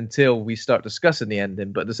ending until we start discussing the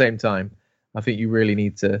ending. But at the same time, I think you really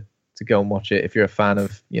need to go and watch it if you're a fan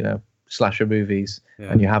of slasher movies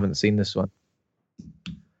and you haven't seen this one.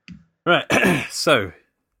 Right. So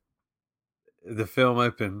the film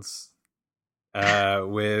opens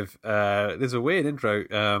with there's a weird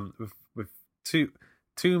intro with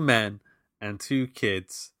two men and two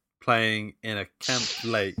kids playing in a camped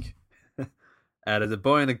lake. There's a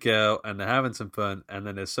boy and a girl, and they're having some fun. And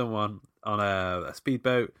then there's someone on a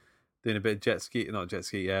speedboat doing a bit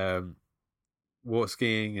of water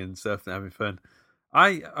skiing and stuff, and having fun.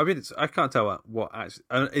 I can't tell what actually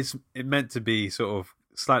it's meant to be sort of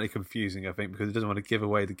slightly confusing, I think, because it doesn't want to give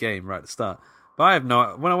away the game right at the start. But I have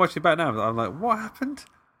no. When I watch it back now, I'm like, what happened?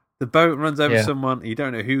 The boat runs over someone. You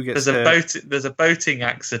don't know who gets hurt. There's a boating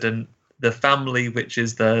accident. The family, which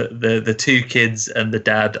is the two kids and the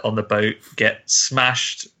dad on the boat, get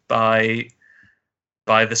smashed by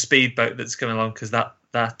the speedboat that's coming along, because that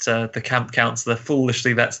the camp counselor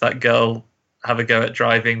foolishly lets that girl have a go at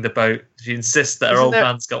driving the boat. She insists that her old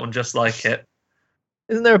man's got one just like it.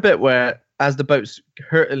 Isn't there a bit where, as the boat's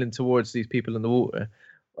hurtling towards these people in the water,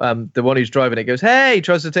 the one who's driving it goes, "Hey,"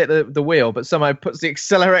 tries to take the wheel, but somehow puts the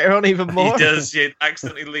accelerator on even more? He does. He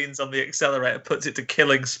accidentally leans on the accelerator, puts it to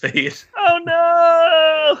killing speed. Oh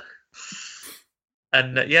no!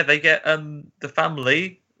 And they get the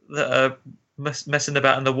family that are messing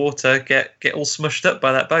about in the water get all smushed up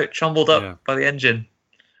by that boat, chombled up by the engine.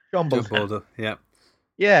 Chombled up, yeah.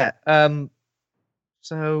 Yeah.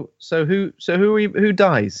 So who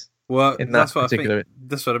dies? Well, that's what particular... I think.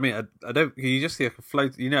 That's what I mean. I don't. You just see like a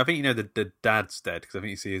float. I think the dad's dead, because I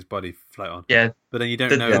think you see his body float on. Yeah, but then you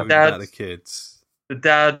don't know about the kids. The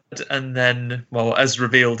dad, and then, well, as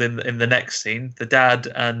revealed in the next scene, the dad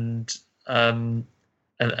and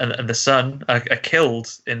the son are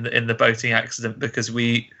killed in the boating accident, because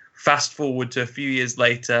we fast forward to a few years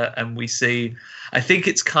later and we see. I think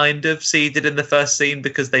it's kind of seeded in the first scene,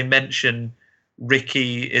 because they mention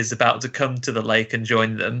Ricky is about to come to the lake and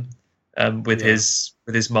join them with his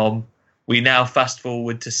mom. We now fast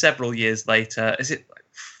forward to several years later. Is it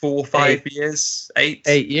 4 or 5 years? 8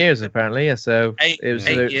 years apparently. Yeah. So it was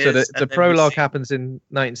 8 years. So the prologue happens in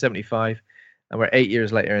 1975, and we're 8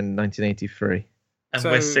 years later in 1983. And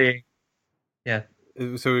we're seeing,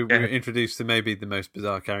 So we were introduced to maybe the most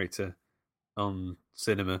bizarre character on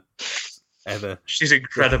cinema ever. She's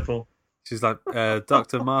incredible. She's like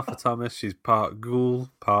Dr. Martha Thomas. She's part ghoul,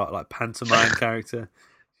 part like pantomime character.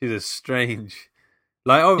 She's a strange,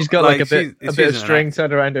 she's got like a bit of string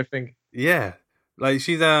tied around her finger. Yeah, like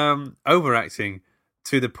she's overacting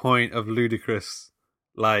to the point of ludicrous.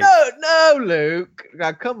 Like, no, Luke.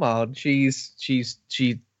 Now, come on. She's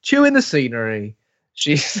chewing the scenery.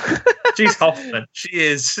 She's Hoffman. She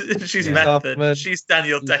is. She's Method. Hoffman. She's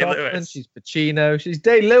Daniel Day-Lewis. She's Pacino. She's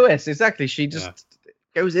Day-Lewis. Exactly. She just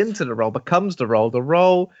goes into the role, becomes the role. The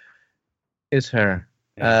role is her.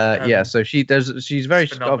 So she's very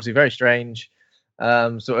obviously very strange.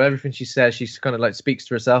 So everything she says, she's kind of like speaks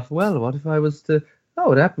to herself. Well, what if I was to?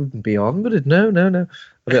 Oh, that wouldn't be on, would it? No. A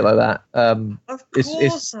bit like that. Of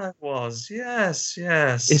course, I was. Yes.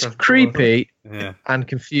 It's creepy and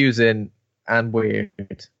confusing and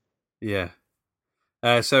weird. Yeah.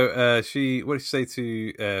 So she, what did she say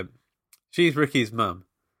to? She's Ricky's mum.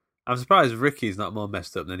 I'm surprised Ricky's not more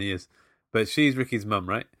messed up than he is, but she's Ricky's mum,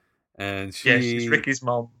 right? And she's Ricky's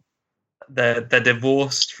mum. They're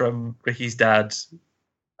divorced from Ricky's dad,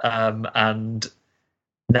 and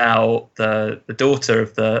now the daughter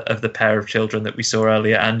of the pair of children that we saw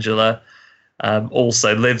earlier, Angela,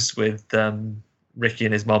 also lives with Ricky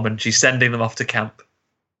and his mom, and she's sending them off to camp.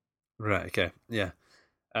 Right. Okay. Yeah.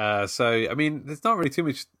 So I mean, there's not really too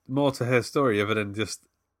much more to her story other than just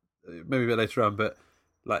maybe a bit later on, but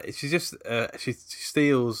like she's just she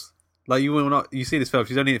steals. Like you see this film.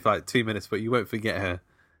 She's only in it for like 2 minutes, but you won't forget her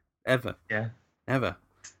ever. Yeah. Ever.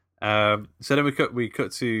 So then we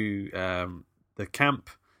cut to the camp,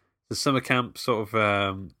 the summer camp sort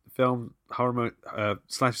of film horror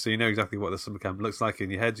slash. So you know exactly what the summer camp looks like in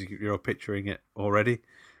your head. You're all picturing it already.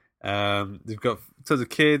 They've got tons of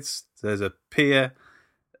kids. There's a pier.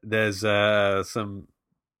 There's some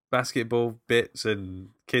basketball bits and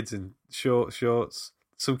kids in shorts.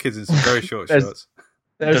 Some kids in some very short shorts.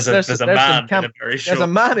 There's a man in a very short. There's a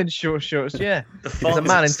man in short shorts. Yeah, there's a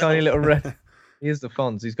man in tiny little red. He is the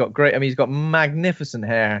Fonz. He's got great. I mean, he's got magnificent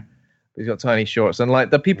hair, but he's got tiny shorts. And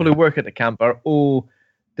like the people who work at the camp are all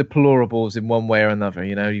deplorables in one way or another.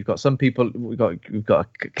 You know, you've got some people. We've got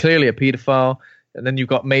clearly a paedophile, and then you've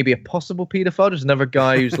got maybe a possible paedophile. There's another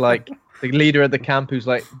guy who's like the leader of the camp who's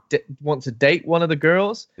like wants to date one of the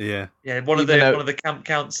girls. Yeah. One of the camp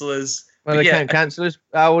counselors. One of the camp counselors.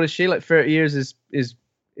 How old is she? Like 30 years is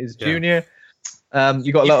junior.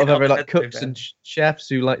 You got a lot of other like cooks and chefs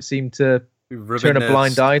who like seem to turn a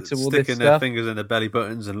blind eye to all this stuff. Sticking their fingers in their belly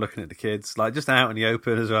buttons and looking at the kids, like just out in the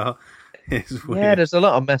open as well. Yeah, there's a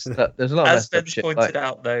lot of messed up. There's a lot of messed up shit. As Ben pointed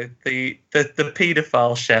out, though, the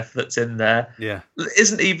paedophile chef that's in there,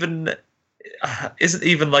 isn't even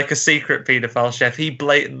like a secret paedophile chef. He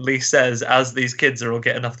blatantly says, as these kids are all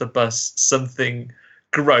getting off the bus, something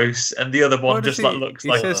gross, and the other one just looks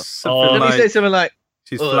like. Let me say something like,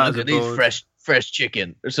 "She's look at these fresh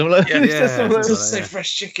chicken," or something like that. He does say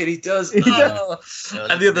fresh chicken. He does. And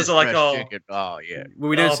the others are like, "Oh, chicken. Oh yeah." What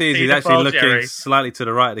we don't see is he's actually looking slightly to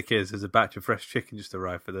the right of the kids. There's a batch of fresh chicken just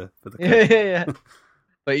arrived for the. Yeah.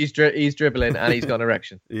 But he's dribbling and he's got an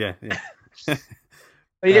erection. Yeah.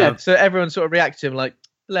 But yeah, so everyone sort of reacts to him like,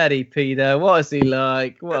 bloody pedo, what is he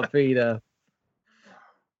like? What a pedo.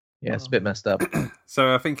 Yeah, it's a bit messed up.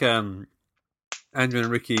 So I think Andrew and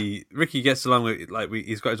Ricky gets along with, like,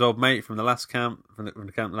 he's got his old mate from the last camp, from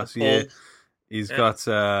the camp last year. He's got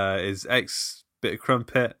his ex bit of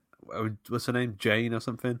crumpet. What's her name? Jane or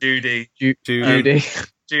something? Judy. Judy.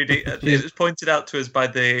 It was pointed out to us by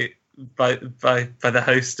the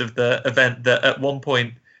host of the event that at one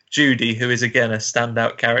point Judy, who is again a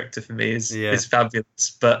standout character for me, is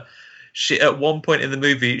fabulous. But she, at one point in the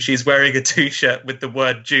movie, she's wearing a T-shirt with the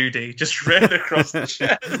word Judy just written across the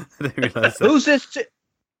chest.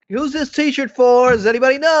 Who's this T-shirt for? Does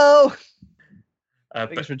anybody know?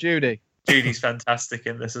 Thanks for Judy. Judy's fantastic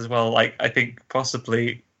in this as well. Like, I think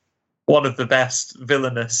possibly one of the best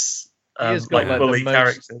villainous bully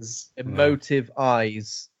characters. Emotive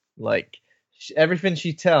eyes, like. Everything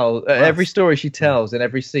she tells, every story she tells in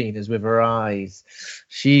every scene is with her eyes.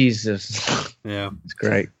 Jesus. Yeah. It's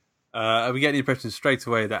great. We get the impression straight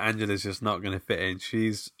away that Angela's just not going to fit in.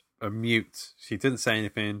 She's a mute. She doesn't say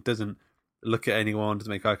anything, doesn't look at anyone,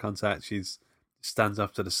 doesn't make eye contact. She stands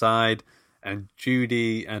off to the side. And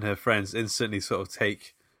Judy and her friends instantly sort of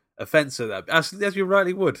take offence at that. As you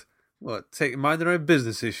rightly would. What, mind her own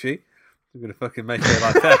business, is she? We're going to fucking make her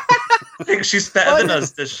like that. I think she's better than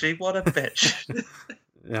us, does she? What a bitch.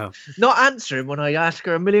 Yeah. Not answering when I ask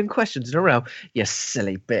her a million questions in a row. You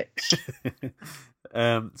silly bitch.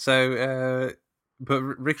 But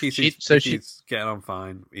Ricky she's getting on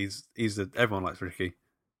fine. Everyone likes Ricky,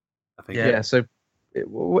 I think. Yeah, so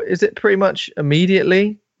is it pretty much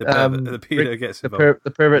immediately? The pedo gets involved.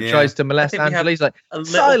 The pervert tries to molest Angela. He's like,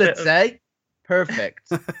 silence, eh?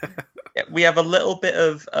 Perfect. Yeah, we have a little bit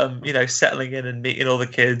of settling in and meeting all the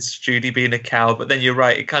kids, Judy being a cow, but then you're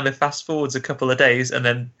right, it kind of fast forwards a couple of days and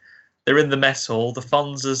then they're in the mess hall. The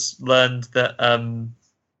Fonz has learned that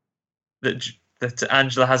that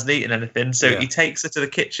Angela hasn't eaten anything, so he takes her to the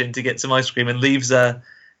kitchen to get some ice cream and leaves her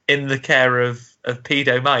in the care of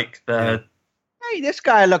Pedo Mike. Hey, this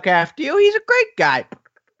guy will look after you. He's a great guy.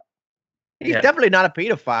 He's definitely not a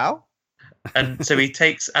pedophile. And so he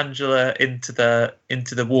takes Angela into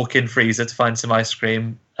the walk-in freezer to find some ice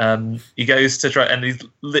cream. He goes to try, and he's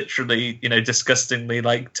literally, disgustingly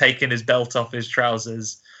like taking his belt off his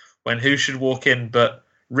trousers. When who should walk in but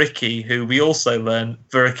Ricky, who we also learn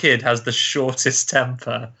for a kid has the shortest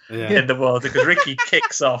temper in the world, because Ricky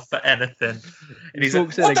kicks off for anything. And he's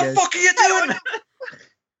like, "What the fuck are you doing?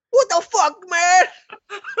 What the fuck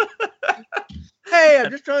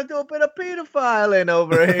I'm just trying to do a bit of pedophiling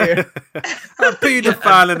over here. I'm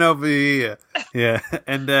pedophiling over here. Yeah,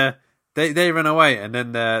 and they run away, and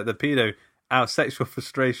then the pedo, out of sexual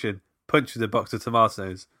frustration, punches a box of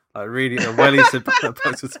tomatoes. Like really, a well-eaten box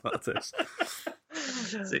of tomatoes.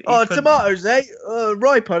 So tomatoes, eh?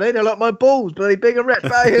 Ripe on it. They're like my balls, bloody big and red.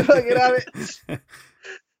 Fucking have it.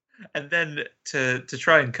 And then to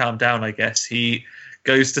try and calm down, I guess he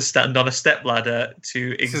goes to stand on a stepladder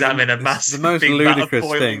to examine a massive big vat of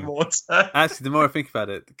boiling water. Actually, the more I think about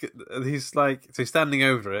it, he's like, so he's standing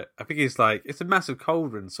over it. I think he's like, it's a massive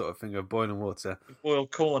cauldron sort of thing of boiling water. Boiled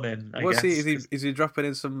corn in, I guess. Is he dropping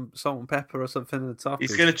in some salt and pepper or something in the top?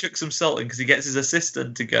 He's going to chuck some salt in because he gets his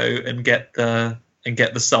assistant to go and get the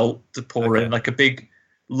salt to pour in, like a big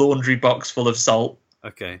laundry box full of salt.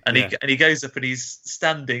 Okay. And he goes up and he's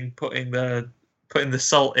standing putting the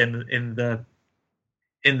salt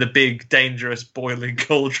in the big dangerous boiling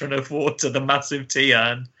cauldron of water, the massive tea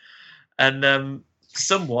urn, and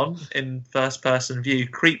someone in first person view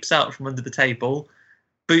creeps out from under the table,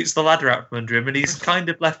 boots the ladder out from under him, and he's kind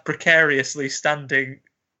of left precariously standing,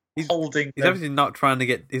 holding. He's obviously not trying to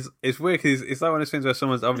get. It's weird because it's like one of those things where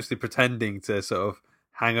someone's obviously pretending to sort of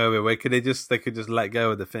hang over. Where they could just let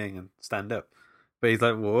go of the thing and stand up, but he's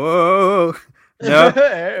like, whoa.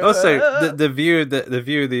 No. Also, the view of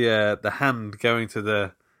the hand going to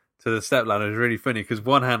the stepladder is really funny because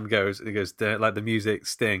one hand goes like the music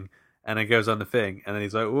Sting, and it goes on the thing, and then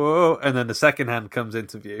he's like whoa, and then the second hand comes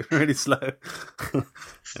into view really slow.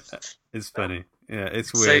 It's funny, yeah,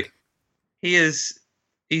 it's weird. So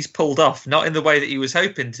he's pulled off, not in the way that he was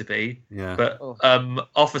hoping to be, but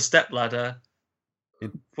off a stepladder.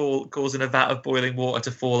 Causing a vat of boiling water to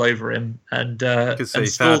fall over him and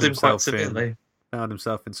scald him quite severely. Found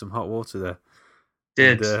himself in some hot water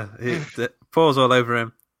there. It pours all over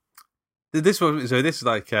him. This is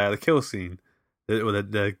like the kill scene,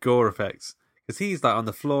 the gore effects, because he's like on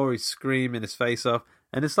the floor, he's screaming his face off,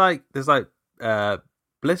 and it's like there's like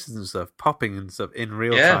blisters and stuff popping and stuff in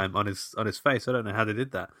real time on his face. I don't know how they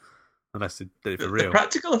did that, unless they did it for real. The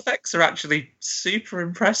practical effects are actually super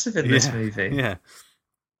impressive in this movie. Yeah.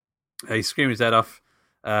 He's screaming his head off.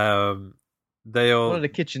 One of the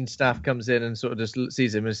kitchen staff comes in and sort of just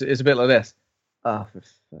sees him. It's a bit like this. Oh, for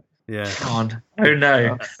fuck. Yeah. God. Oh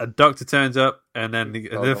no. A doctor turns up, and then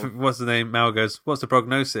what's the name? Mal goes, "What's the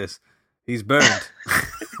prognosis?" He's burned.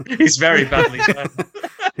 He's very badly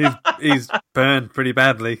burned. he's burned pretty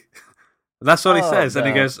badly. That's what he says, and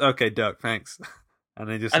he goes, "Okay, Doc, thanks." And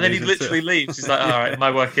then he literally leaves. He's like, "All right,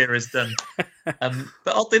 my work here is done." But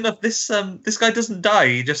oddly enough, this guy doesn't die.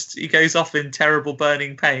 He goes off in terrible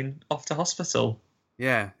burning pain off to hospital.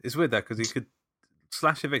 Yeah, it's weird that because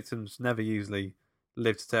slasher victims never usually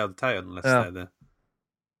live to tell the tale unless they're there.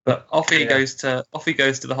 But off he goes to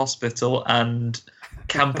the hospital, and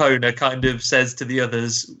Campona kind of says to the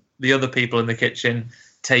other people in the kitchen,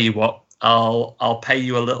 "Tell you what, I'll pay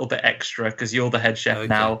you a little bit extra because you're the head chef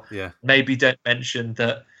now. Yeah. Maybe don't mention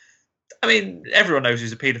that. I mean, everyone knows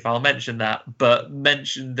he's a paedophile. Mention that, but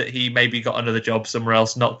mention that he maybe got another job somewhere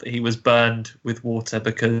else. Not that he was burned with water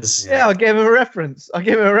because." Yeah, I'll give him a reference. And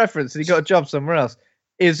he got a job somewhere else.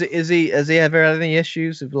 Has he ever had any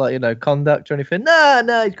issues of conduct or anything?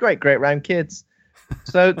 No, he's great around kids.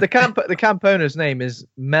 So the Campona's name is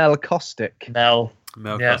Mel Kostick. Mel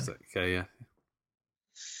Kostick. Okay, yeah.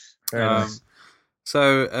 Nice.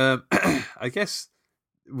 So I guess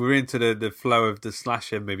we're into the flow of the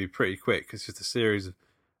slasher movie pretty quick. It's just a series of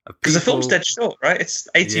people. Because the film's dead short, right? It's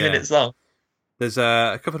 80 minutes long. There's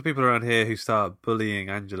a couple of people around here who start bullying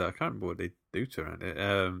Angela. I can't remember what they do to her around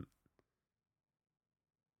it.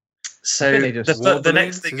 So the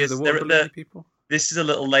next thing is people? This is a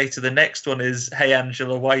little later. The next one is, "Hey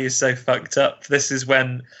Angela, why are you so fucked up?" This is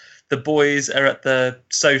when the boys are at the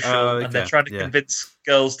social and they're trying to convince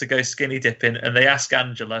girls to go skinny dipping, and they ask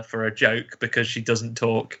Angela for a joke because she doesn't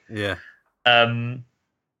talk. Yeah.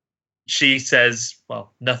 She says,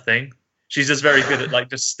 well, nothing. She's just very good at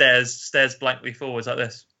just stares blankly forwards like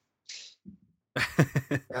this.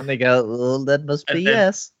 And they go, "Well, that must be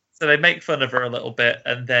yes." So they make fun of her a little bit,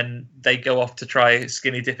 and then they go off to try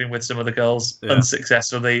skinny dipping with some of the girls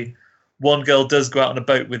unsuccessfully. One girl does go out on a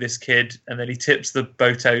boat with this kid, and then he tips the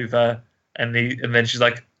boat over, and then she's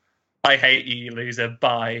like, "I hate you, you loser,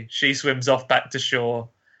 bye." She swims off back to shore,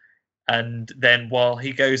 and then while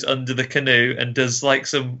he goes under the canoe and does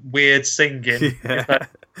some weird singing, like,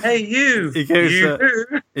 "Hey you!" He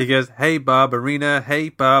goes, "Hey Barbarina,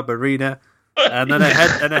 hey Barbarina," and then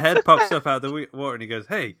a head pops up out of the water, and he goes,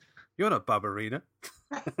 "Hey, you're not Barbarina."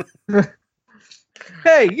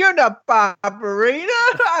 "Hey, you're not Barbarina.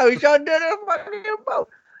 I was under the fucking boat."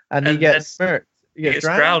 And he gets smirked. He gets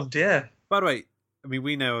drowned. Yeah. By the way, I mean,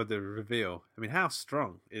 we know the reveal. I mean, how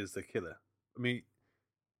strong is the killer? I mean,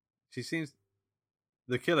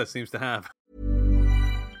 the killer seems to have.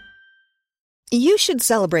 You should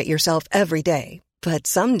celebrate yourself every day, but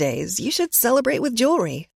some days you should celebrate with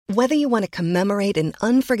jewelry. Whether you want to commemorate an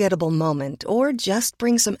unforgettable moment or just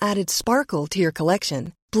bring some added sparkle to your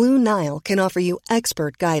collection, Blue Nile can offer you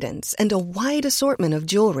expert guidance and a wide assortment of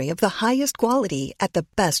jewelry of the highest quality at the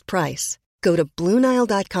best price. Go to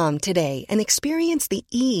BlueNile.com today and experience the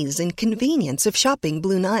ease and convenience of shopping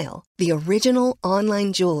Blue Nile, the original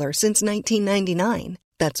online jeweler since 1999.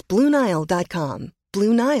 That's BlueNile.com.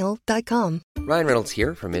 BlueNile.com. Ryan Reynolds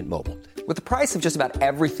here from Mint Mobile. With the price of just about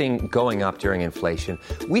everything going up during inflation,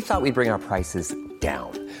 we thought we'd bring our prices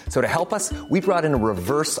down. So to help us, we brought in a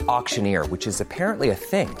reverse auctioneer, which is apparently a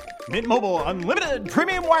thing. Mint Mobile Unlimited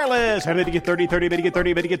Premium Wireless. How to get 30, 30, bit to get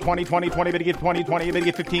 30, bit to get 20, 20, 20, bit to get 20, 20, bit to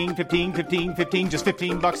get 15, 15, 15, 15, just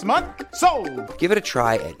 $15 a month? Sold! Give it a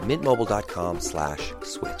try at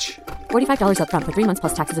mintmobile.com/switch. $45 up front for 3 months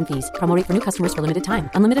plus taxes and fees. Promo rate for new customers for limited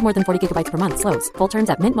time. Unlimited more than 40 gigabytes per month. Slows full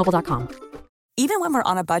terms at mintmobile.com. Even when we're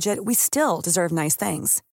on a budget, we still deserve nice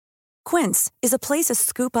things. Quince is a place to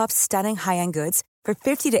scoop up stunning high-end goods for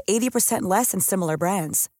 50 to 80% less than similar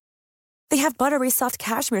brands. They have buttery soft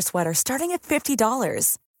cashmere sweaters starting at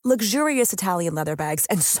 $50, luxurious Italian leather bags,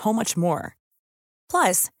 and so much more.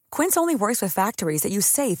 Plus, Quince only works with factories that use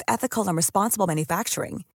safe, ethical, and responsible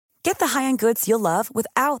manufacturing. Get the high-end goods you'll love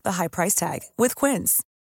without the high price tag with Quince.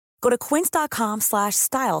 Go to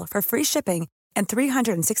quince.com/style for free shipping and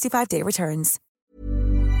 365-day returns.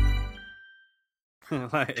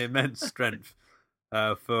 Like immense strength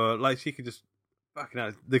for like she can just fucking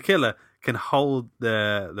out. The killer can hold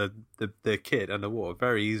the kid underwater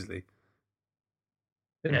very easily.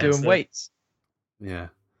 Been doing weights. Yeah.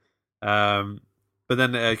 But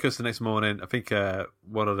then of course the next morning, I think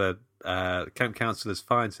one of the camp counselors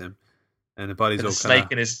finds him, and the body's all snake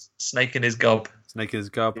in his gob. Snake in his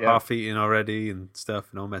gob, half eaten already and stuff,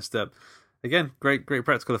 and all messed up. Again, great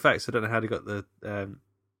practical effects. I don't know how they got the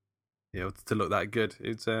to look that good.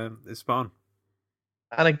 It's spot on.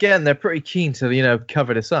 And again, they're pretty keen to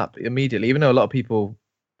cover this up immediately, even though a lot of people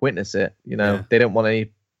witness it. They don't want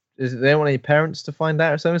any. They don't want any parents to find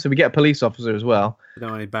out or something. So we get a police officer as well. They don't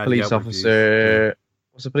want any bad police officer. Yeah.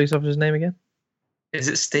 What's the police officer's name again? Is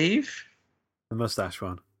it Steve? The mustache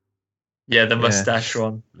one. Yeah, the mustache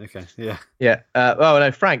one. Okay. Yeah. Yeah.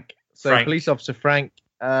 No, Frank. So Frank. Police officer Frank.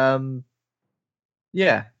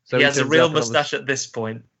 Yeah. So he has a real mustache at this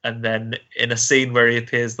point, and then in a scene where he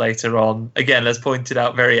appears later on, again, as pointed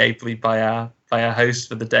out very ably by our host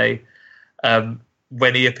for the day,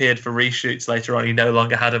 when he appeared for reshoots later on, he no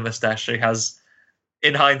longer had a mustache. So he has,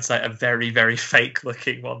 in hindsight, a very, very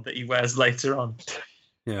fake-looking one that he wears later on.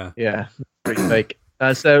 Yeah. Yeah, pretty fake.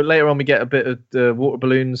 So later on, we get a bit of the water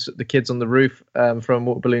balloons, the kids on the roof, from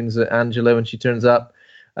water balloons at Angela when she turns up.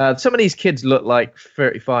 Some of these kids look like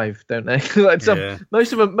 35, don't they?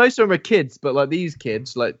 Most of them are kids, but like these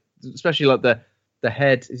kids, like especially like the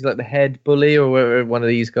head, is like the head bully or whatever, one of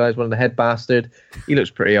these guys, one of the head bastard. He looks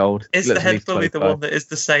pretty old. Is the head bully 25. The one that is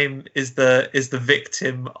the same? Is the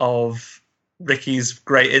victim of Ricky's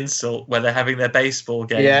great insult where they're having their baseball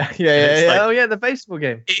game? Yeah. Like, oh yeah, the baseball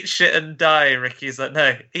game. Eat shit and die. Ricky's like,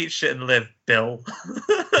 no, eat shit and live, Bill.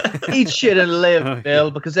 Eat shit and live,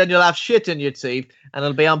 Bill, because then you'll have shit in your teeth and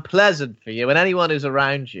it'll be unpleasant for you and anyone who's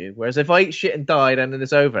around you. Whereas if I eat shit and die, then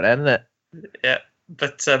it's over, then, isn't it? Yeah,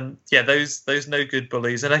 but those no good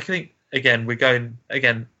bullies, and I think again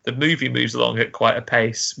the movie moves along at quite a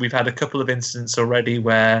pace. We've had a couple of incidents already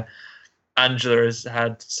where Angela has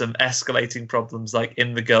had some escalating problems, like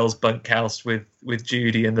in the girls' bunkhouse with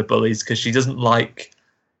Judy and the bullies, because she doesn't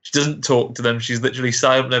talk to them. She's literally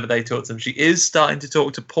silent whenever they talk to them. She is starting to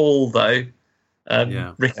talk to Paul, though,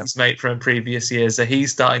 Ricky's mate from previous years. So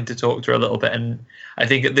he's starting to talk to her a little bit. And I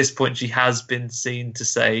think at this point she has been seen to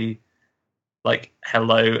say, like,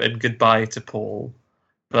 hello and goodbye to Paul.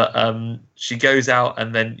 But she goes out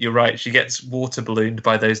and then, you're right, she gets water ballooned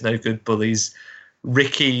by those no good bullies.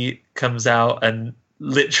 Ricky comes out and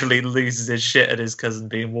literally loses his shit at his cousin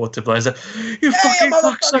being water ballooned. Like, you fucking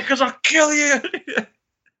cocksuckers, I'll kill you!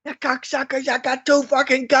 You cocksuckers, I got 2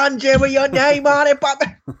 fucking guns here with your name on it, but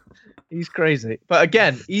he's crazy. But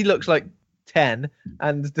again, he looks like 10,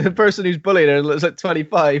 and the person who's bullying her looks like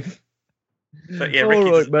 25. But yeah,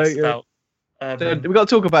 Ricky doesn't miss out. So we've got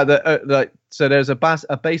to talk about so there's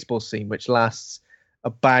a baseball scene which lasts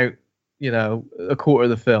about a quarter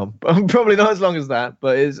of the film, probably not as long as that,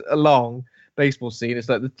 but it's a long baseball scene. It's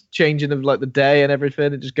like the changing of like the day and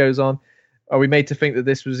everything. It just goes on. Are we made to think that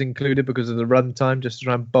this was included because of the runtime, just to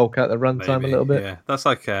try and bulk out the runtime a little bit? Yeah, that's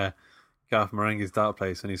like Garth Marenghi's Dark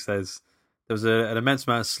Place, and he says there was an immense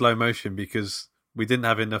amount of slow motion because we didn't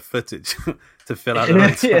have enough footage to fill out the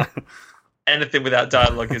runtime. Yeah. Anything without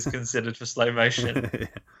dialogue is considered for slow motion.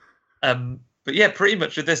 But yeah, pretty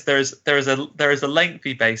much with this, there is a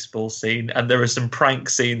lengthy baseball scene, and there are some prank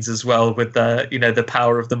scenes as well with the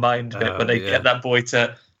power of the mind bit, where they get that boy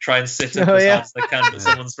to try and sit up as hard as they can, but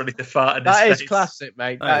someone's ready to fart in his face. That is classic,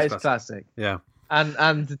 mate. That is classic. Yeah.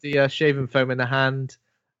 And the shaving foam in the hand,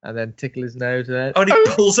 and then tickle his nose.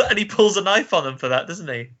 And he pulls a knife on him for that, doesn't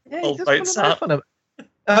he? Yeah, Old he does pull a knife on him.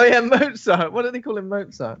 Oh yeah, Mozart. What do they call him,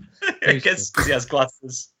 Mozart? I guess because he has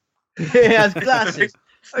glasses. He has glasses.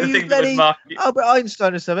 Are you bloody Albert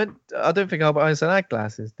Einstein or something? I don't think Albert Einstein had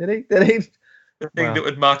glasses. Did he? The thing that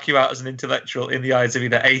would mark you out as an intellectual in the eyes of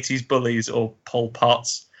either 80s bullies or Pol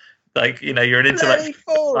Pots. Like, you're an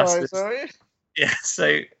intellectual. Yeah,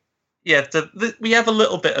 so, yeah, we have a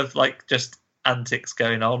little bit of, like, just antics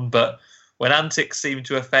going on, but when antics seem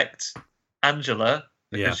to affect Angela,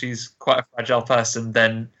 because she's quite a fragile person,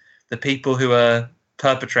 then the people who are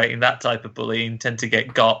perpetrating that type of bullying tend to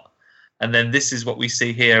get got. And then this is what we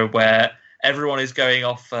see here, where everyone is going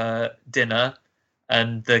off dinner,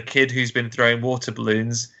 and the kid who's been throwing water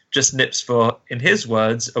balloons just nips for, in his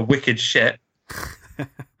words, a wicked shit.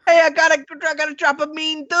 Hey, I gotta drop a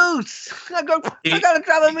mean deuce. I gotta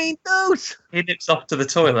drop a mean deuce. He nips off to the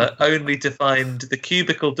toilet, only to find the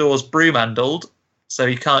cubicle doors broom handled, so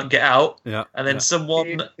he can't get out. Yeah. And then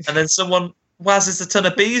someone wazzes a ton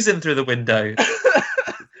of bees in through the window.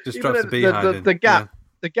 Just drops the beehive the gap. Yeah.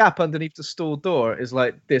 The gap underneath the stall door is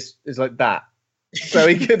like this. Is like that. So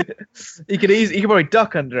he could probably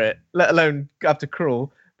duck under it, let alone have to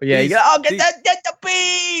crawl. But yeah, get the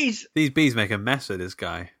bees. These bees make a mess of this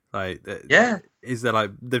guy. Like, is there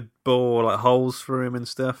like the bore like holes for him and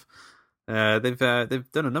stuff? They've done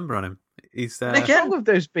a number on him. He's what's wrong with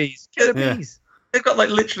those bees? Kill the bees. They've got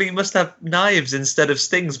he must have knives instead of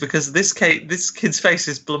stings, because this kid's face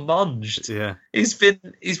is blancmanged. Yeah, he's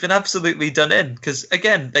been absolutely done in, because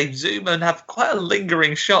again they zoom and have quite a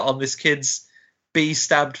lingering shot on this kid's bee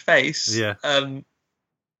stabbed face. Yeah.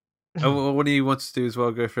 What he wants to do as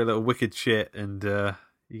well, go for a little wicked shit, and you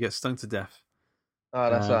get stung to death. Oh,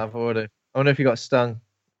 that's what I've ordered. I wonder if he got stung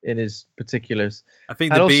in his particulars. I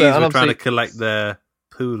think the bees were trying to collect their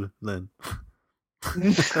pollen.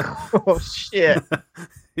 Oh shit!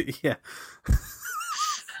 Yeah.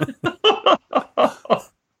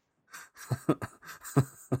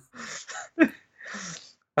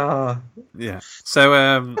 Yeah. So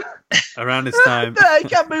around this time, you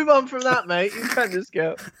can't move on from that, mate. You can't just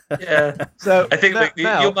go. Yeah. So I think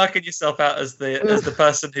you're marking yourself out as the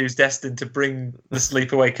person who's destined to bring the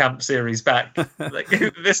Sleepaway Camp series back. Like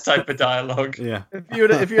this type of dialogue. Yeah.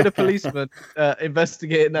 If you had a policeman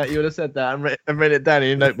investigating that, you would have said that and written it down in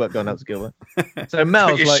your notebook. Gone, that was a good one. So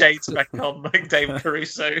Mel's put your shades back on, like David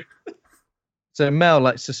Caruso. So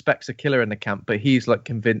Mel suspects a killer in the camp, but he's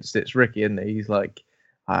convinced it's Ricky, isn't he? He's like,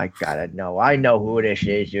 I gotta know. I know who this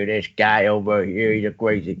is. You're this guy over here. You're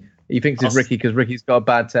crazy. He thinks it's Ricky because Ricky's got a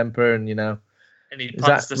bad temper, and And he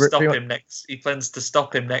plans to stop him next. He plans to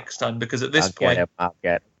stop him next time, because at this point,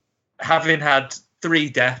 having had 3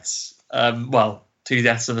 deaths, 2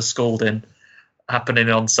 deaths and a scalding happening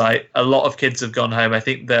on site, a lot of kids have gone home. I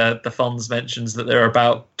think the Fonz mentions that there are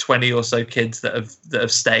about 20 or so kids that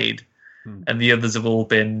have stayed, and the others have all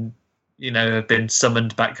been. Have been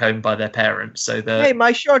summoned back home by their parents. So hey,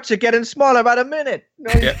 my shorts are getting smaller by the minute.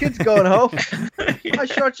 No, your kid's going home. My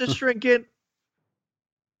shorts are shrinking.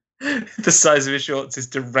 The size of his shorts is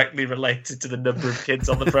directly related to the number of kids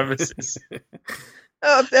on the premises.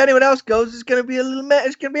 If anyone else goes, it's going to be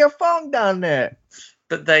it's going to be a thong down there.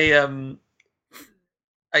 But they,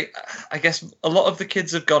 I guess a lot of the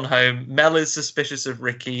kids have gone home. Mel is suspicious of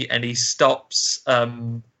Ricky, and he stops.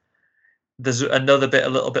 There's another bit a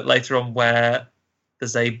little bit later on where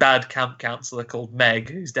there's a bad camp counselor called Meg,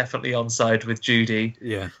 who's definitely on side with Judy.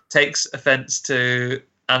 Yeah. Takes offense to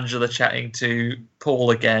Angela chatting to Paul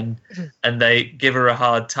again, and they give her a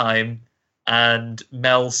hard time. And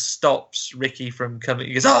Mel stops Ricky from coming.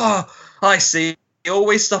 He goes, "Oh, I see. You're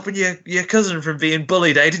always stopping your cousin from being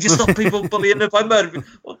bullied, eh? Did you stop people bullying her by murder?"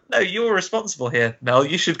 Well, no, you're responsible here, Mel.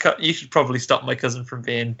 You should probably stop my cousin from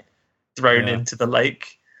being thrown into the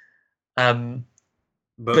lake.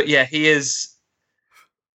 But yeah, he is.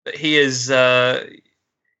 Things are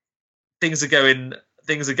going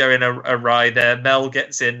awry there. Mel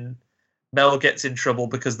gets in trouble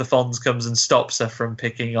because the Fonz comes and stops her from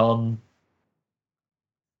picking on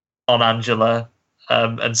Angela,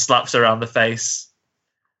 and slaps her around the face.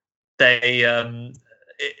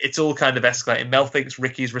 it's all kind of escalating. Mel thinks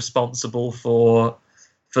Ricky's responsible for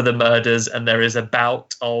the murders, and there is a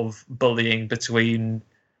bout of bullying between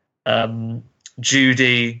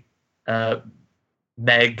Judy,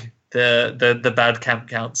 Meg, the bad camp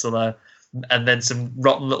counselor, and then some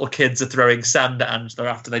rotten little kids are throwing sand at Angela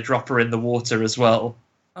after they drop her in the water as well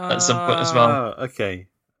at some point as well. Okay,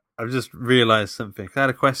 I've just realised something. I had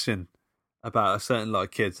a question about a certain lot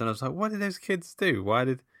of kids, and I was like, what did those kids do?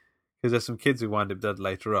 Because there's some kids who wind up dead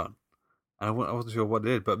later on, and I wasn't sure what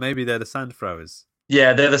they did, but maybe they're the sand throwers.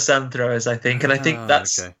 Yeah, they're the sand throwers, I think, and I think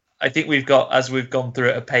that's. Okay. I think we've got, as we've gone through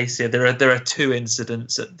it at pace here, there are two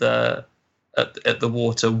incidents at the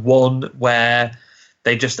water. One where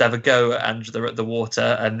they just have a go at Angela at the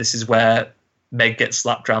water, and this is where Meg gets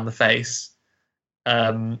slapped around the face.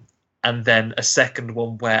 And then a second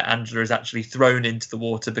one where Angela is actually thrown into the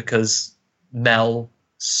water because Mel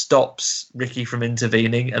stops Ricky from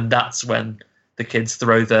intervening, and that's when the kids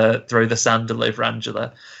throw the sand all over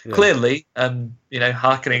Angela. Yeah. Clearly,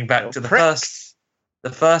 harkening back to the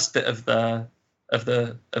first bit of the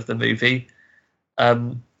movie,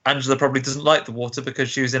 Angela probably doesn't like the water because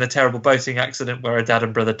she was in a terrible boating accident where her dad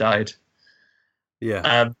and brother died.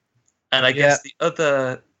 Yeah. And I guess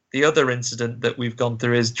the other incident that we've gone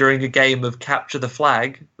through is during a game of Capture the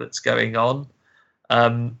Flag that's going on.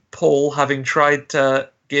 Paul, having tried to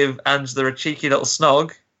give Angela a cheeky little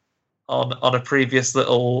snog on a previous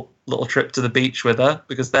little trip to the beach with her,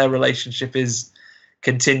 because their relationship is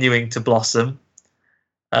continuing to blossom.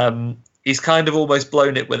 He's kind of almost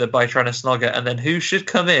blown it with her by trying to snog her, and then who should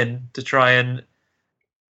come in to try and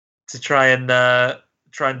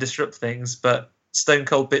disrupt things but Stone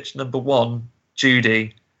Cold Bitch number one,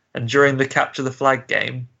 Judy. And during the Capture the Flag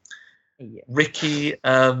game, Ricky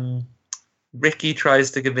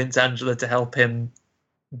tries to convince Angela to help him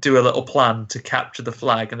do a little plan to capture the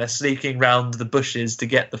flag, and they're sneaking round the bushes to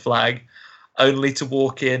get the flag, only to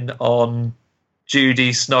walk in on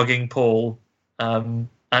Judy snogging Paul.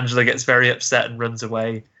 Angela gets very upset and runs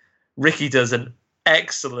away. Ricky does an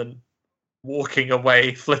excellent walking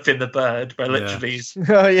away, flipping the bird, where literally he's...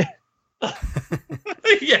 Oh, yeah.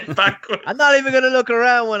 Yeah, backwards. I'm not even going to look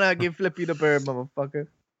around when I give Flippy the bird, motherfucker.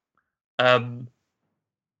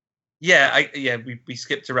 We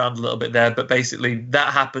skipped around a little bit there, but basically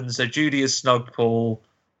that happens. So Judy has snogged Paul.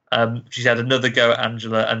 She's had another go at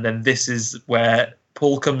Angela, and then this is where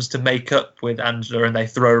Paul comes to make up with Angela, and they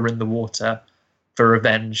throw her in the water for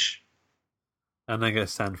revenge. And they get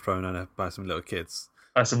sand thrown at her by some little kids.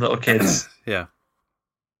 Yeah.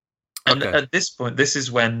 And at this point, this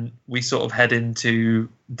is when we sort of head into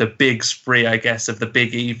the big spree, I guess, of the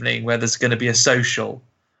big evening, where there's going to be a social.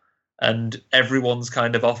 And everyone's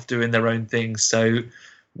kind of off doing their own things. So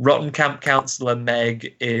Rotten Camp Counselor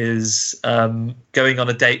Meg is going on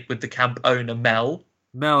a date with the camp owner, Mel.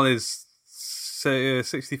 Mel is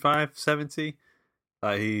 65, 70.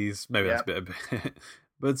 He's maybe that's a bit,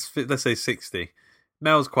 but let's say 60.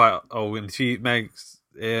 Mel's quite old, and Meg's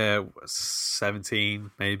 17,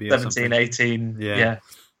 maybe 17, 18. Yeah.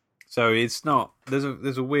 So it's not.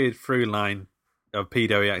 There's a weird through line of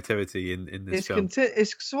pedo activity in this film.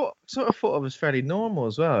 It's sort of thought of as fairly normal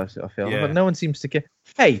as well, I feel. Yeah. But no one seems to get,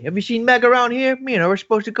 hey, have you seen Meg around here? Me and her were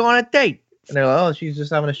supposed to go on a date. And they're like, oh, she's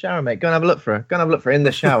just having a shower, mate. Go and have a look for her. In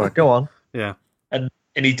the shower. Go on. Yeah.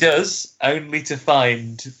 And he does, only to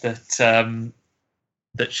find that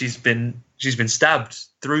that she's been stabbed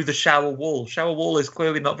through the shower wall. Shower wall is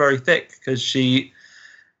clearly not very thick, because she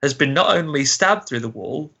has been not only stabbed through the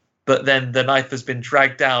wall, but then the knife has been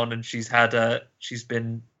dragged down, and she's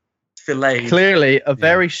been filleted. Clearly, a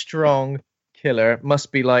very strong killer.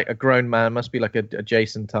 Must be like a grown man. Must be like a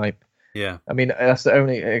Jason type. Yeah. I mean, that's the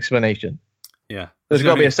only explanation. Yeah. There's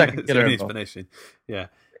got to be a second killer. Explanation. Yeah.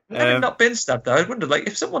 Having not been stabbed, though, I wonder, like,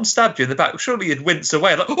 if someone stabbed you in the back, surely you'd wince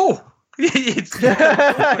away, like, oh. Even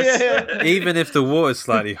if the water's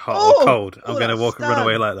slightly hot or cold, I'm going to run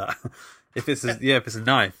away like that. If it's a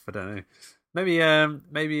knife, I don't know. Maybe her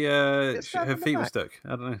feet were stuck. I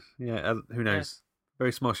don't know. Yeah, who knows?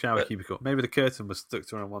 Very small shower cubicle. Maybe the curtain was stuck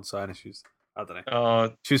to her on one side, and I don't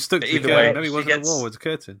know. She was stuck to the curtain. Maybe it wasn't the wall; it was a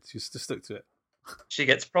curtain. She was just stuck to it. She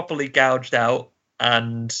gets properly gouged out,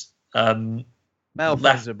 and Mel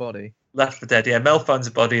finds her body. Left for dead. Yeah, Mel finds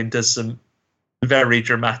her body and does some very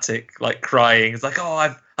dramatic, like, crying. It's like,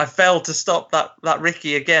 oh, I failed to stop that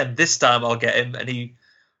Ricky again. This time I'll get him, and he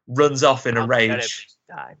runs off in a rage.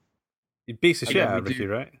 He beats the shit out of Ricky,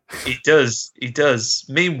 right? He does.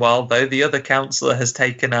 Meanwhile, though, the other counsellor has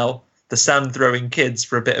taken out the sand-throwing kids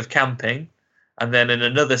for a bit of camping, and then in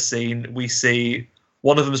another scene, we see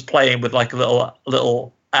one of them's playing with, like, a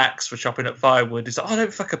little axe for chopping up firewood. He's like, oh,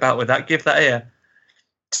 don't fuck about with that. Give that here.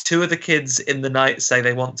 2 of the kids in the night say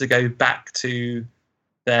they want to go back to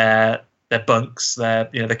their bunks,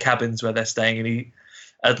 the cabins where they're staying. And he,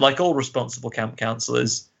 like all responsible camp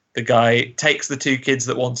counselors, the guy takes the 2 kids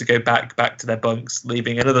that want to go back to their bunks,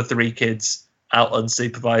 leaving another 3 kids out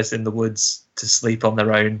unsupervised in the woods to sleep on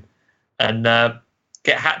their own and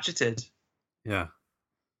get hatcheted. Yeah.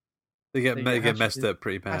 They get messed up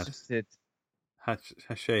pretty bad.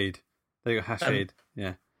 Hashade. They got hashade.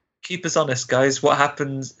 Yeah. Keep us honest, guys. What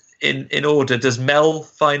happens in order? Does Mel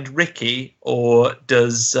find Ricky, or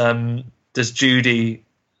does Judy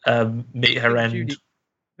meet her end?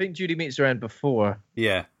 I think Judy meets her end before.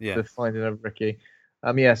 Yeah. The finding of Ricky.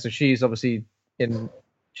 So she's obviously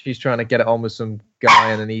she's trying to get it on with some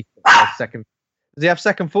guy, and then he second. Does he have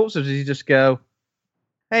second thoughts, or does he just go,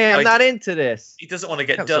 "Hey, I'm not into this"? He doesn't want to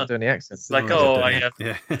get Can't done. stop doing the accents. Like, I don't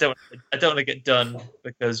want to get done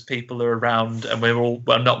because people are around and we're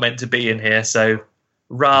not meant to be in here. So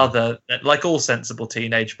rather, like all sensible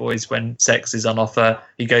teenage boys, when sex is on offer,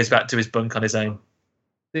 he goes back to his bunk on his own.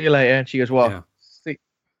 See you later. And she goes, "Well,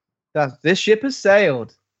 this ship has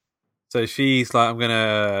sailed." So she's like, "I'm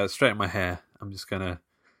gonna straighten my hair. I'm just gonna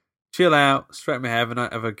chill out, straighten my hair,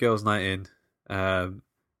 have a girls' night in." And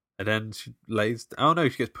then she lays. Oh no,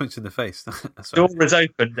 she gets punched in the face. Door is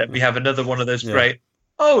opened, and we have another one of those great.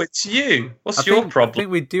 Oh, it's you. What's your problem? I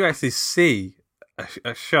think we do actually see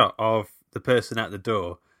a shot of the person at the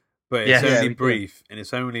door, but it's only brief, and it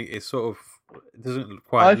doesn't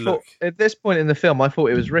quite look. At this point in the film, I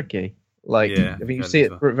thought it was Ricky. Like, I think you see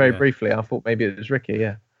it very briefly. I thought maybe it was Ricky.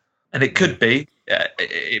 Yeah, and it could be.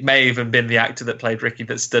 It may even been the actor that played Ricky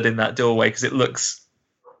that stood in that doorway, because it looks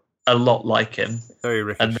a lot like him. Very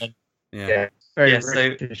Rickish. And then, very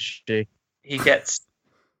Rickish. So he gets,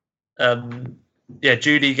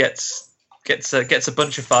 Judy gets a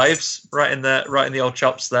bunch of 5s right in the old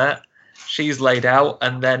chops there. She's laid out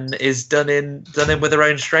and then is done in with her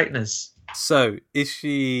own straighteners. So is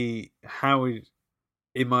she? Because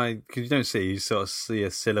you don't see, you sort of see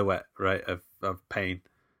a silhouette, right, of pain.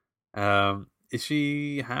 Is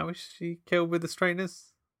she? How is she killed with the straighteners?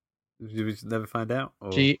 Did we never find out?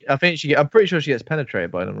 Or? I'm pretty sure she gets penetrated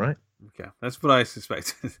by them, right? Okay, that's what I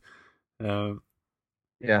suspected.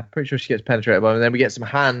 Pretty sure she gets penetrated by them. And then we get some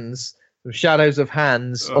shadows of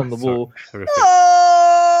hands on the wall.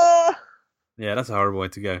 Yeah, that's a horrible way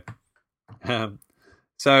to go.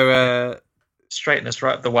 Straighteners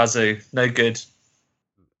right up the wazoo. No good.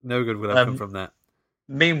 No good will happen from that.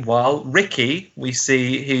 Meanwhile, Ricky, we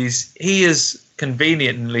see he has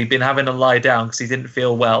conveniently been having a lie down because he didn't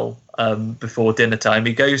feel well before dinner time.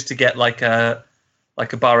 He goes to get like a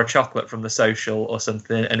bar of chocolate from the social or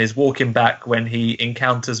something, and is walking back when he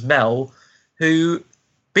encounters Mel, who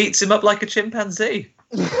beats him up like a chimpanzee.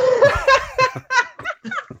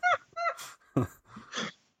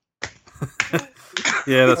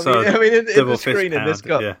 Yeah, that's in the screening.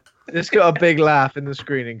 This got a big laugh in the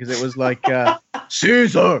screening because it was like,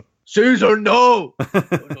 Caesar, no.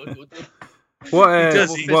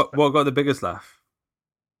 What got the biggest laugh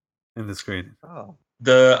in the screening? Oh.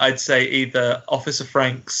 I'd say either Officer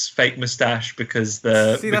Frank's fake moustache because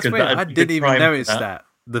that's weird. I didn't even notice that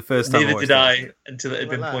the first time. Neither did I until it had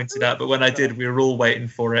been pointed out. But when I did, we were all waiting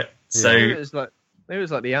for it. So maybe it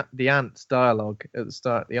was like the aunt's dialogue at the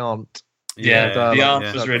start. The aunt. Yeah, the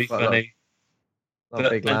aunt was really funny.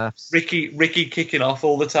 Big laughs. Ricky kicking off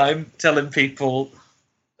all the time, telling people,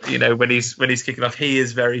 when he's kicking off, he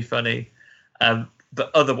is very funny.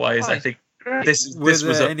 But otherwise, I think this was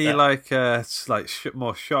any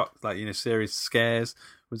more shocked, serious scares?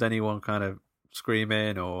 Was anyone kind of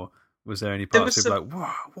screaming, or was there any parts of like,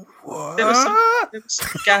 what? There was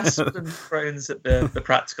some gasps and groans at the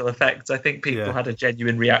practical effects. I think people had a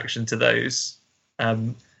genuine reaction to those.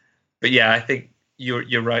 But yeah, I think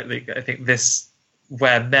you're right, Luke. I think this,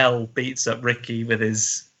 where Mel beats up Ricky with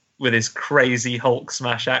his crazy Hulk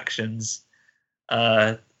smash actions,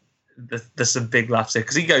 there's some big laughs here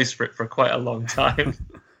because he goes for it for quite a long time.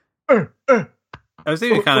 I was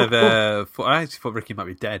even kind of I actually thought Ricky might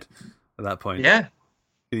be dead at that point. Yeah,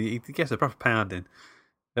 he gets a proper pounding.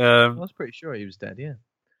 I was pretty sure he was dead. Yeah.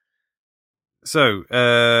 So,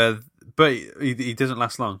 but he doesn't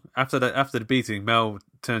last long. After the beating, Mel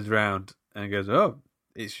turns around and goes, "Oh,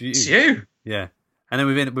 it's you!" It's you. Yeah, and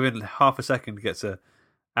then within half a second gets a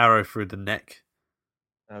arrow through the neck.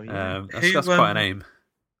 Oh yeah, that's quite an aim.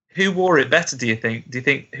 Who wore it better? Do you think? Do you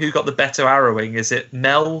think who got the better arrowing? Is it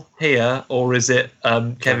Mel here, or is it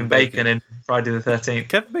Kevin Bacon in Friday the 13th?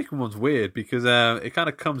 Kevin Bacon one's weird because it kind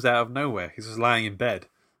of comes out of nowhere. He's just lying in bed,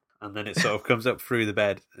 and then it sort of comes up through the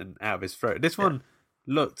bed and out of his throat. This one,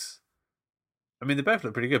 looked. I mean, they both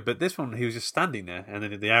look pretty good, but this one he was just standing there, and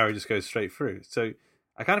then the arrow just goes straight through. So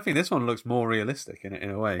I kind of think this one looks more realistic in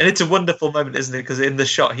a way. And it's a wonderful moment, isn't it? Because in the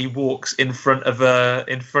shot he walks in front of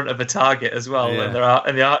a target as well, Yeah. and they're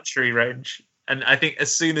in the archery range. And I think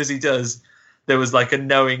as soon as he does, there was like a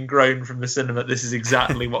knowing groan from the cinema. This is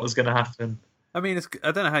exactly what was going to happen. I mean,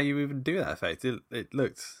 I don't know how you even do that effect. It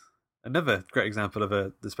looked another great example of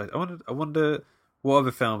the special. I wonder what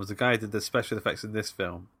other films the guy who did the special effects in this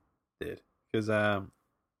film did, because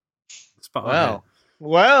spot on here.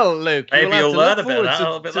 Well, Luke, Maybe you'll learn about that a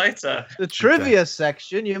little bit bit later. The trivia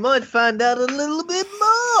section, you might find out a little bit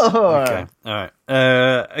more. Okay, all right.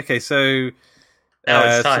 Okay, so Now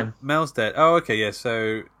it's time. So Mel's dead. Oh, okay, yeah.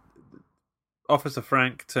 So Officer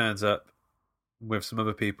Frank turns up with some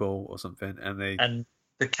other people or something, and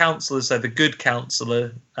the counsellors, so the good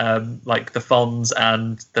counsellor, like the Fonz,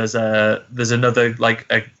 and there's another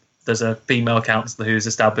there's a female counsellor who's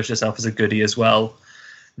established herself as a goodie as well.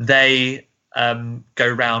 They go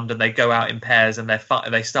round and they go out in pairs, and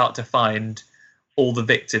they start to find all the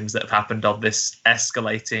victims that have happened on this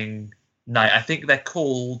escalating night. I think they're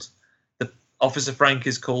called. The Officer Frank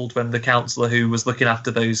is called when the counsellor who was looking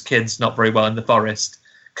after those kids not very well in the forest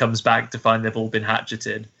comes back to find they've all been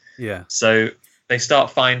hatcheted. Yeah. So they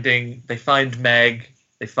find Meg,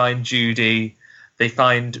 they find Judy, they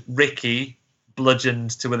find Ricky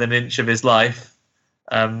bludgeoned to within an inch of his life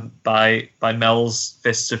by Mel's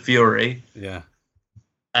fists of fury. Yeah.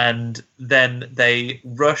 And then they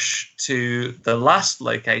rush to the last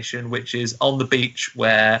location, which is on the beach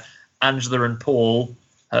where Angela and Paul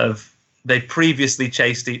they previously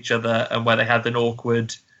chased each other, and where they had an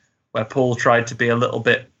awkward, where Paul tried to be a little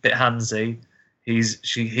bit handsy.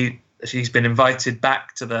 She's been invited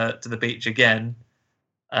back to the beach again,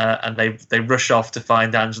 and they rush off to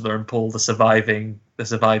find Angela and Paul, the surviving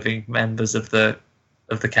members of the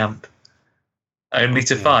camp, only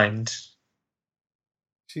to find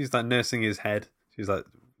she's like nursing his head. She's like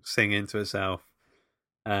singing to herself,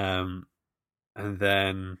 and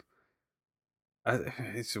then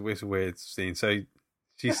it's a weird scene. So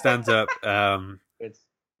she stands up.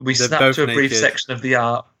 We snap to a brief section of the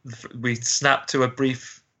art. We snap to a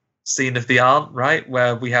brief scene of the aunt, right,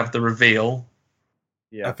 where we have the reveal.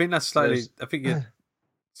 Yeah, I think that's slightly. I think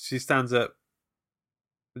she stands up.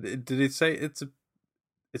 Did it say it's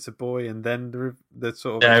a boy, and then the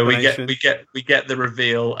sort of no? We get the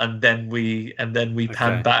reveal, and then we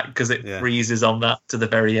pan back because it freezes on that to the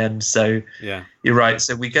very end. So yeah, you're right.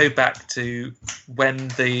 So we go back to when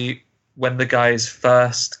the guys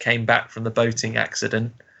first came back from the boating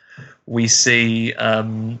accident. We see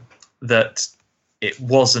that it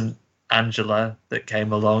wasn't Angela that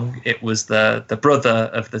came along. It was the brother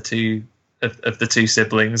of the two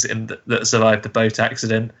siblings that survived the boat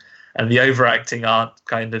accident. And the overacting aunt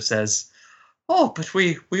kind of says, "Oh, but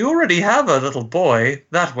we already have a little boy.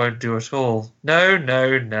 That won't do at all. No,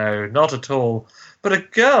 not at all. But a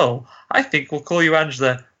girl. I think we'll call you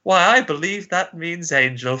Angela. Why, I believe that means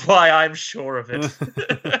angel. Why, I'm sure of it."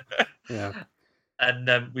 Yeah.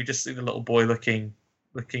 And we just see the little boy looking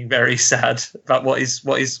very sad about what he's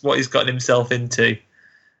gotten himself into.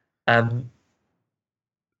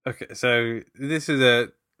 Okay, so this is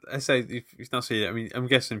I say if you've not seen it, I mean, I'm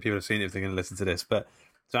guessing people have seen it if they're going to listen to this. But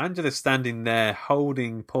so Angela's standing there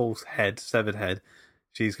holding Paul's severed head.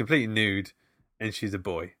 She's completely nude, and she's a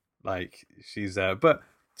boy. Like but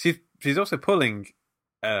she's also pulling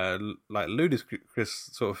like ludicrous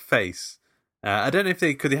sort of face. I don't know if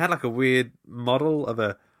they had like a weird model of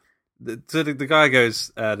a. So the guy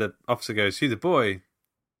goes, the officer goes, she's a boy,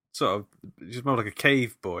 sort of, she's more like a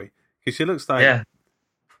cave boy because she looks like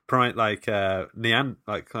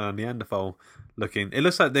Neanderthal looking. It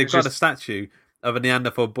looks like they've got a statue of a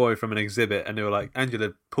Neanderthal boy from an exhibit, and they were like,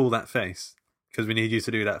 Angela, pull that face because we need you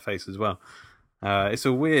to do that face as well. It's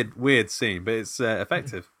a weird scene, but it's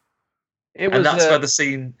effective. And that's where the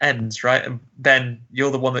scene ends, right? And Ben,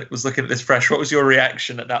 you're the one that was looking at this fresh. What was your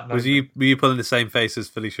reaction at that moment? Were you pulling the same face as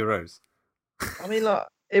Felicia Rose? I mean, like,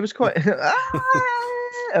 it was quite.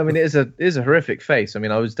 I mean, it is a horrific face. I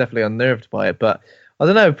mean, I was definitely unnerved by it, but I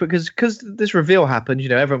don't know because this reveal happened. You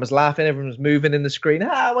know, everyone was laughing, everyone was moving in the screen.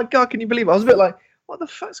 Oh my god, can you believe it? I was a bit like, what the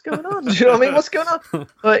fuck's going on? Do you know what I mean? What's going on?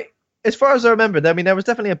 Like, as far as I remember, I mean, there was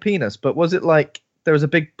definitely a penis, but was it like there was a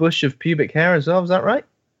big bush of pubic hair as well? Was that right?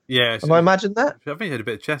 Yeah. Have I imagined that? I think she had a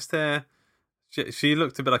bit of chest hair. She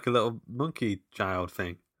looked a bit like a little monkey child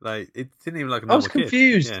thing. Like, it didn't even look like a normal I was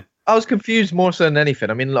confused. Kid. Yeah. I was confused more so than anything.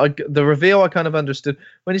 I mean, like the reveal, I kind of understood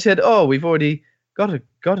when he said, "Oh, we've already got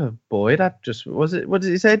a boy." That just was it. What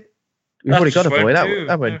did he say? We've already got a boy.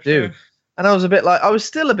 That won't do. And I was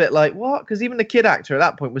still a bit like, what? Because even the kid actor at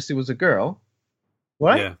that point was a girl,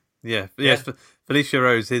 right? Yeah. Felicia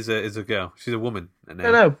Rose is a girl. She's a woman.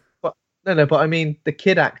 No, but I mean the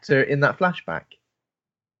kid actor in that flashback.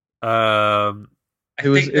 I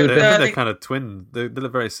think they're kind of twin. They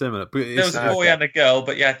look very similar. But there was a boy and a girl,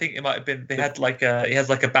 but I think it might have been. He has like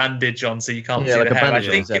a bandage on, so you can't see the hair. I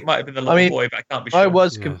think it might have been the little boy, but I can't be sure.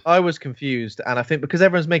 I was confused, and I think because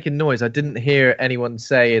everyone's making noise, I didn't hear anyone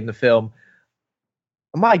say in the film,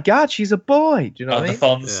 "Oh my God, she's a boy." Do you know what I mean? The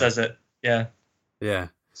Fonz says it. Yeah.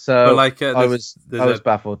 So I was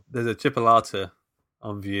baffled. There's a chipolata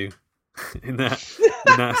on view in that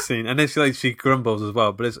scene, and then she grumbles as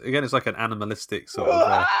well. But it's like an animalistic sort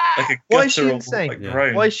of. Why is she insane?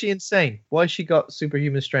 Why is she insane? Why has she got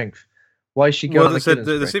superhuman strength? Why is she going?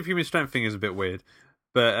 The superhuman strength thing is a bit weird,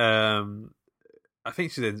 but I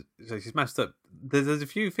think she's messed up. There's a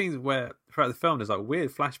few things where throughout the film there's like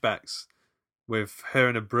weird flashbacks with her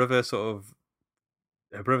and her brother. Sort of,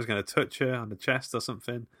 her brother's going to touch her on the chest or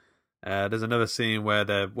something. There's another scene where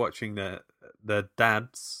they're watching their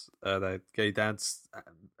dads, their gay dads,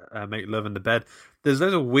 make love in the bed. There's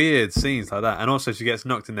loads of weird scenes like that, and also she gets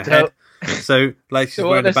knocked in the head. So like she's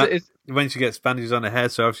when she gets bandages on her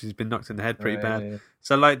head, so obviously she's been knocked in the head pretty bad. Yeah.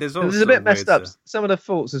 So like there's a bit messed up. Some of the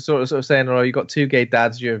faults are sort of saying, "Oh, you got two gay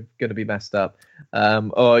dads, you're going to be messed up,"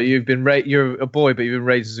 or you're a boy but you've been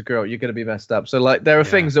raised as a girl, you're going to be messed up. So like there are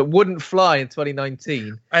things that wouldn't fly in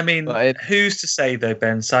 2019. I mean, who's to say though,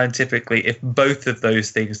 Ben, scientifically, if both of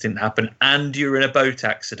those things didn't happen and you're in a boat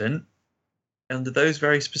accident, under those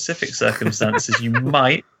very specific circumstances, you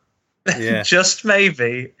might just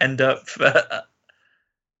maybe end up fucked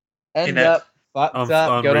up,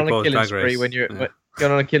 going on a killing spree when you're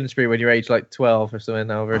going on a killing spree when you're age like 12 or something.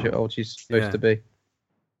 However old she's supposed to be.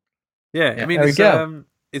 Yeah, I mean, it's an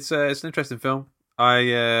interesting film.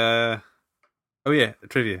 Trivia.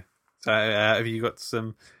 So, have you got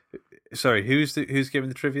some? Sorry, who's giving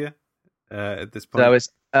the trivia at this point? So it's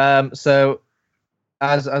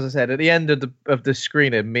As I said, at the end of the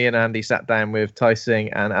screening, me and Andy sat down with Ty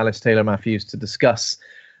Singh and Alice Taylor Matthews to discuss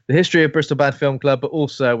the history of Bristol Bad Film Club, but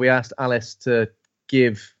also we asked Alice to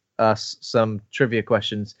give us some trivia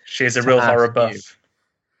questions. She's a real horror buff.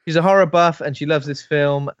 She's a horror buff, and she loves this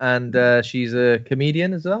film, and she's a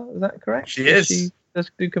comedian as well. Is that correct? She is. She does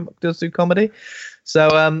do comedy.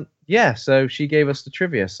 So so she gave us the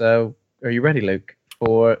trivia. So are you ready, Luke,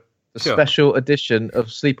 for the special edition of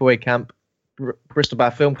Sleepaway Camp Bristol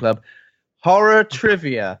Bad Film Club horror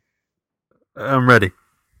trivia? I'm ready.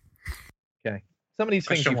 Okay. Some of these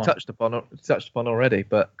things you've touched upon already,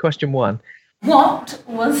 but question one. What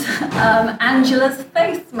was Angela's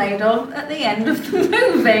face made of at the end of the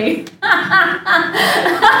movie? That's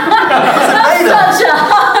such a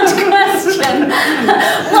hard question.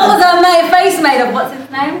 What was her face made of? What's his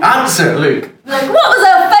name? Answer, Luke. Like, what was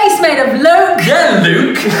her face made of, Luke? Yeah,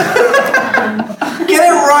 Luke. Get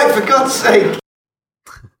it right, for God's sake.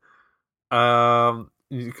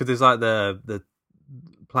 Because there's like the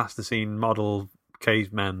plasticine model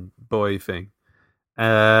caveman boy thing.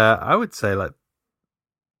 I would say like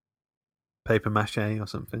paper mache or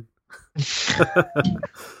something.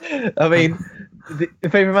 I mean, the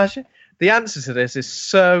paper mache. The answer to this is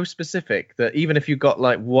so specific that even if you got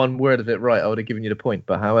like one word of it right, I would have given you the point.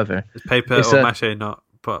 But however, is paper or mache not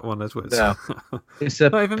one of those words? No, it's a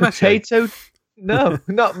potato. Mache. No,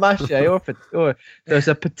 not mache or there's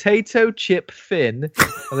a potato chip fin.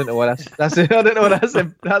 I don't know what that's. I don't know what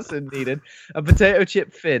that's needed. A potato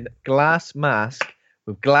chip fin glass mask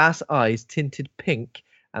with glass eyes tinted pink,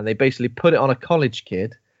 and they basically put it on a college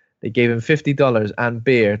kid. They gave him $50 and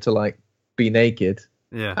beer to like be naked,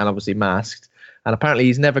 and obviously masked. And apparently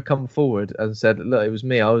he's never come forward and said, "Look, it was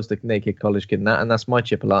me. I was the naked college kid, and that's my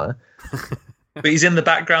chipolata." But he's in the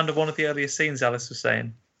background of one of the earliest scenes. Alice was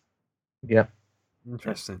saying. Yeah.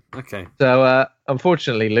 Interesting. Okay. So,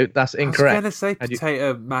 unfortunately, Luke, that's incorrect. I was going to say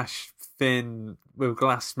potato mash fin with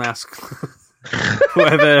glass mask.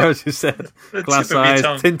 Whatever else you said. Glass eyes,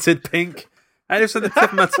 tinted pink. And it was on the tip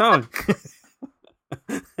of my tongue.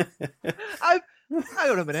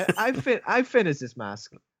 Hang on a minute. How thin is this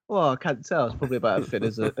mask? Well, I can't tell. It's probably about as thin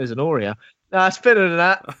as an Oreo. No, it's thinner than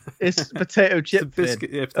that. It's potato chip fin.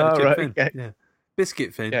 Yeah, potato chip fin. Okay. Yeah.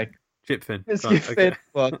 Biscuit fin. Yeah. Chip fin. Biscuit fin.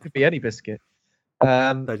 Well, it could be any biscuit.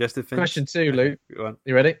 Digestive fin. Question 2, Luke.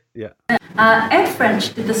 You ready? Yeah. Ed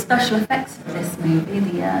French did the special effects for this movie,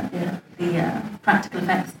 the practical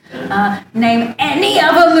effects. Name any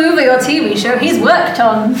other movie or TV show he's worked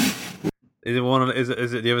on. Is it one? Is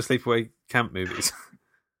it the other Sleepaway Camp movies?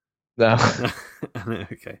 No.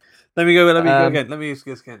 Okay. Let me go again. Let me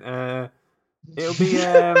guess again. It'll be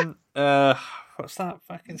What's that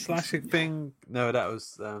fucking slashing thing? No, that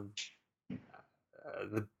was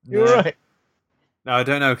You're right. No, I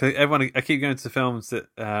don't know. 'Cause everyone, I keep going to the films that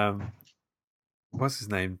what's his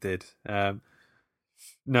name did. No,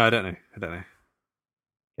 I don't know.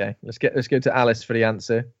 Okay, let's go to Alice for the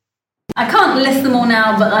answer. I can't list them all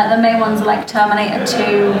now, but like the main ones are like Terminator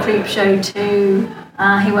 2, Creepshow 2.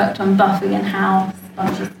 He worked on Buffy and House, a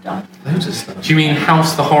bunch of stuff. Loads of stuff. Do you mean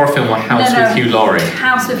House the horror film or House with Hugh Laurie?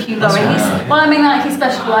 House with Hugh Laurie. Right. Well, I mean, like he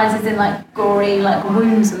specialises in like gory, like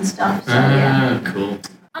wounds and stuff. So yeah. Cool.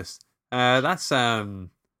 That's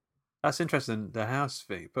interesting. The House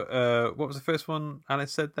thing, but what was the first one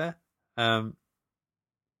Alice said there?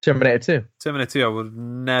 Terminator 2. Terminator 2. I would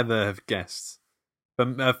never have guessed.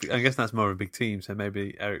 But I guess that's more of a big team, so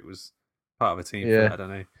maybe Eric was part of a team. Yeah. I don't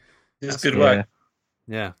know. It's good work.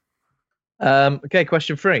 Yeah. Okay,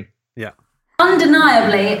 question 3. Yeah.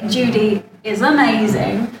 Undeniably, Judy is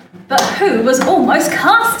amazing, but who was almost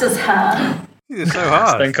cast as her? These are so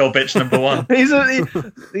hard. Stone Cold Bitch number 1.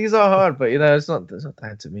 these are hard, but it's not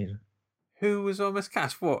down to me. Who was almost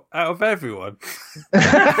cast? What, out of everyone?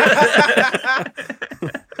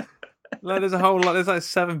 Like, there's a whole lot. There's like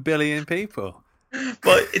 7 billion people.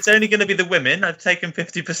 But it's only going to be the women. I've taken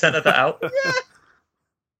 50% of that out.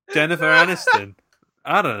 Jennifer Aniston.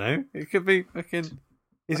 I don't know. It could be fucking.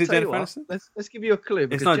 Is it Jennifer Aniston? Let's give you a clue.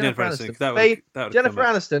 It's not Jennifer Aniston. That would Jennifer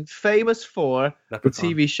Aniston, famous for the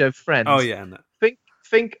TV show Friends. Oh yeah, and that.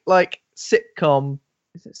 Think like sitcom.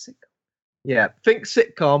 Is it sitcom? Yeah, think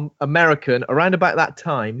sitcom American around about that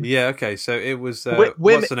time. Yeah. Okay. So it was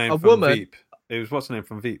what's the name from Veep? It was what's the name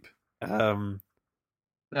from Veep?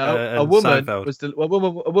 No, a woman was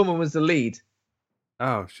the lead.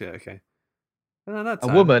 Oh shit! Okay. A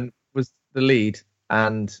woman was the lead,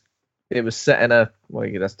 and it was set in a. Well,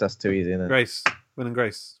 that's too easy, isn't it? Grace, Will and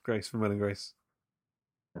Grace from Will and Grace.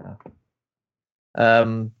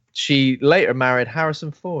 She later married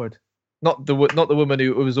Harrison Ford. Not the woman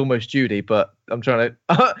who was almost Judy, but I'm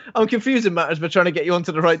confusing matters, but trying to get you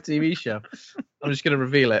onto the right TV show. I'm just going to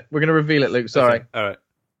reveal it. We're going to reveal it, Luke. Sorry. Okay. All right.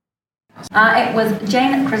 It was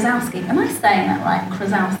Jane Krasowski. Am I saying that right?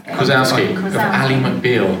 Krasowski. Of Ally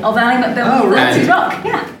McBeal. Of Ally McBeal. Oh, right. 30 Rock,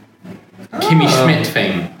 yeah. Kimmy Schmidt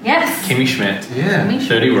fame. Yes. Kimmy Schmidt. Yeah.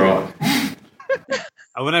 30 Rock.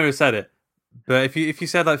 I would never have said it, but if you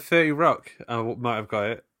said like 30 Rock, I might have got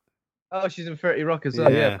it. Oh, she's in 30 Rock as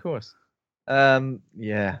well. Yeah, of course.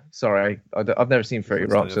 Yeah. Sorry, I've never seen 30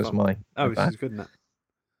 Rock, so it's mine. Oh, she's good in that.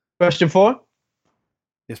 Question 4.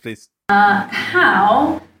 Yes, please.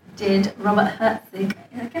 How did Robert Herzig?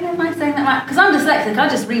 Again, am I saying that right? Because I'm dyslexic. I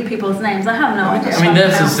just read people's names. I have no idea. I mean,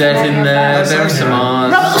 there's a Z in there. There's some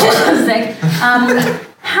R's. Robert Herzig.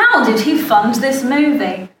 How did he fund this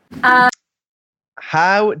movie?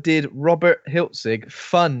 How did Robert Hiltzig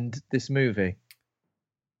fund this movie?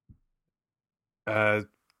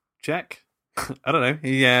 Check. I don't know.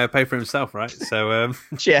 He paid for himself, right? So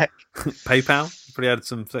check. PayPal. Probably had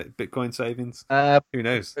some Bitcoin savings. Who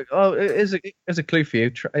knows? Oh, here's a clue for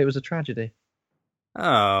you. It was a tragedy.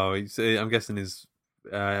 Oh, I'm guessing he's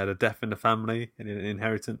had a death in the family and an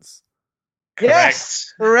inheritance.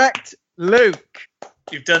 Yes, correct, Luke.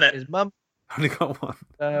 You've done it. His mum only got one.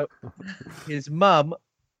 His mum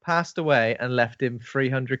passed away and left him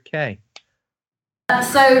 $300K.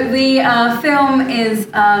 So the film is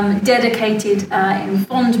dedicated in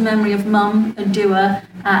fond memory of Mum, a doer,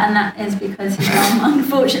 and that is because his mum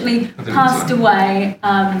unfortunately passed away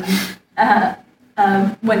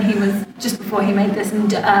when he was just before he made this, and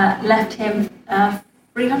left him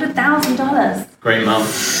 $300,000. Great mum.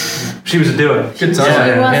 She was a doer. Good time. She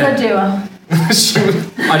was a doer.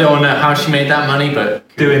 I don't know how she made that money, but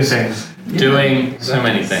doing things. Doing so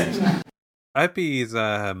many things. I hope he's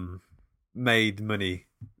made money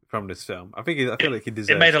from this film. I feel like he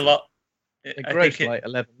deserves it. It made a lot. It grossed like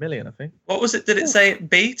 11 million, I think. What was it? Did it say it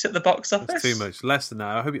beat at the box office? That's too much. Less than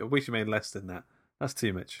that. I wish he made less than that. That's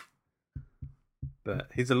too much. But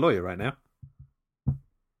he's a lawyer right now.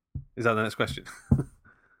 Is that the next question?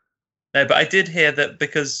 No, but I did hear that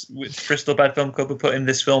because Bristol Bad Film Club were putting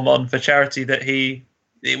this film on for charity, that it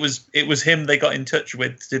was him they got in touch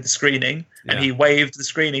with to do the screening, and he waived the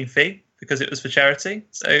screening fee because it was for charity.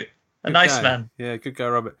 So Good nice guy. man. Yeah, good guy,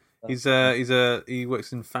 Robert. He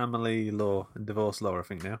works in family law and divorce law, I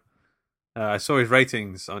think now. I saw his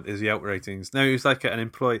ratings on his Yelp ratings. No, he was like an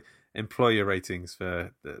employer ratings for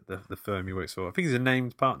the firm he works for. I think he's a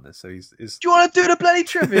named partner, so he's. Do you want to do the bloody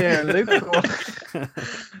trivia, Luke?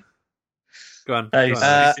 Go on. He's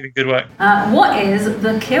doing good work. What is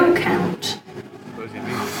the kill count? What does it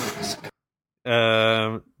mean?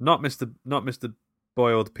 Not Mr.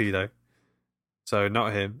 Boiled Pedo. So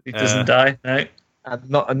not him. He doesn't die, no. And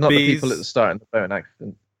not the people at the start in the boat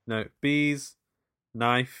accident. No, bees,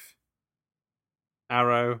 knife,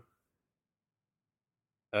 arrow,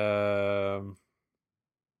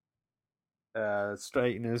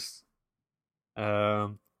 straighteners,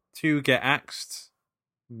 2 get axed.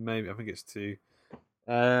 Maybe I think it's 2.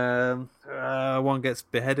 1 gets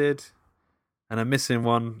beheaded, and I'm missing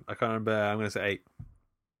 1. I can't remember. I'm going to say 8.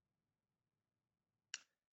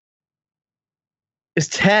 It's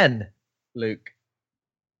 10, Luke.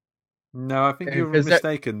 No, I think you were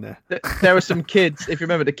mistaken there. There were some kids. If you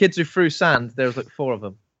remember, the kids who threw sand. There was like 4 of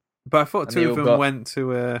them. But I thought 2 of them went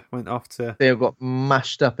off to. They all got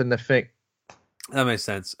mashed up in the thing. That makes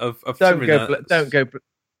sense. Don't go.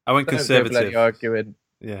 I went conservative. Don't go arguing.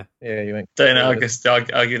 Yeah, you went. Don't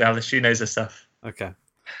argue now. She knows her stuff. Okay.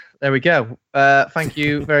 There we go. Thank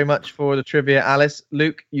you very much for the trivia, Alice.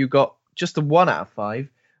 Luke, you got just a 1 out of 5,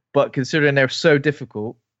 but considering they're so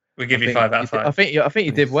difficult, we give you 5 out of 5. I think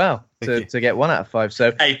you did well to get 1 out of 5.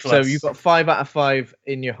 So A+. So you got 5 out of 5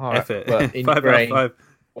 in your heart, effort. but in 5 your brain. out of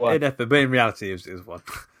 5 in effort, but in reality, it was 1.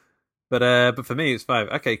 But for me, it's 5.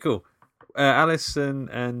 Okay, cool. Alice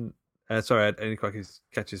and sorry, I didn't quite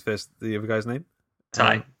catch his first. The other guy's name.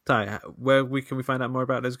 Ty. Ty. Where can we find out more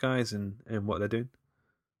about those guys and what they're doing?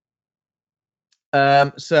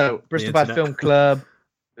 So Bristol Bad Film Club.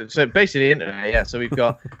 So basically, the internet. Yeah. So we've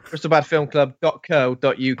got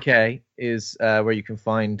bristolbadfilmclub.co.uk is where you can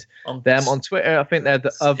find them on Twitter. I think they're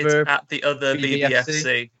the other. It's at the other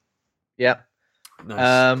BBFC. Yep.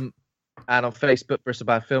 Nice. And on Facebook, Bristol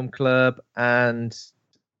Bad Film Club, and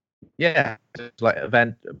yeah, like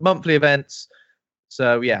monthly events.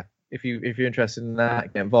 So yeah, if you're interested in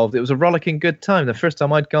that, get involved. It was a rollicking good time. The first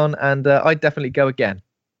time I'd gone, and I'd definitely go again.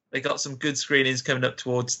 They got some good screenings coming up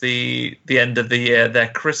towards the end of the year. Their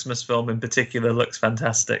Christmas film in particular looks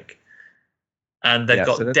fantastic. And they've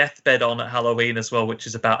got Deathbed on at Halloween as well, which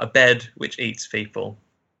is about a bed which eats people.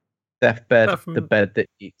 Deathbed, the bed that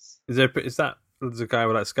eats. Is that there's a guy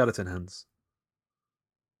with like skeleton hands?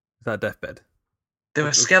 Is that Deathbed? There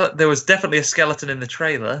was definitely a skeleton in the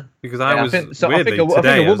trailer. Because I think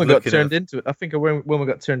a woman got turned into it. I think a woman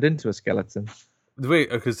got turned into a skeleton.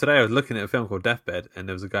 Because today I was looking at a film called Deathbed, and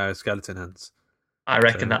there was a guy with skeleton hands. I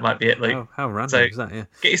reckon that might be it, Luke. Oh, how random is that? Yeah.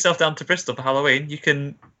 Get yourself down to Bristol for Halloween. You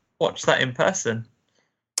can watch that in person.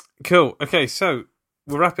 Cool. Okay, so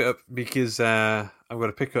we'll wrap it up because I've got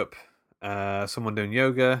to pick up someone doing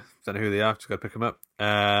yoga. Don't know who they are. Just got to pick them up,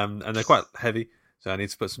 and they're quite heavy, so I need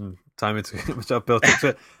to put some time into it, which I've built up to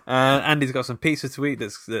it. Andy's got some pizza to eat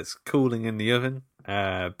that's cooling in the oven.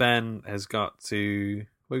 Ben has got to.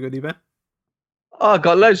 What you got to do, Ben? Oh, I've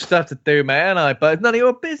got loads of stuff to do, man. But it's none of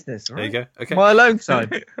your business. Right? There you go. Okay. My alone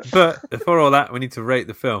time. But before all that, we need to rate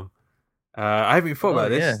the film. I haven't even thought about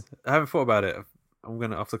this. Yeah. I haven't thought about it. I'm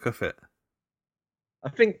going to off the cuff it. I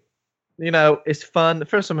think, it's fun. The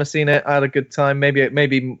first time I seen it, I had a good time.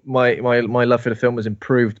 Maybe my love for the film was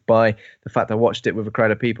improved by the fact I watched it with a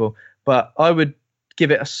crowd of people. But I would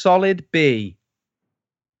give it a solid B.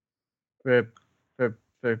 For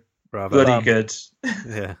Bravo. Bloody good.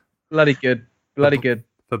 Yeah. Bloody good. Bloody good.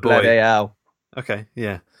 For boy. Bloody hell. Okay,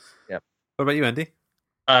 yeah. Yep. What about you, Andy?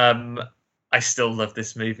 I still love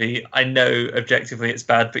this movie. I know objectively it's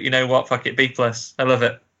bad, but you know what? Fuck it, B+. I love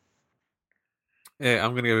it. Yeah,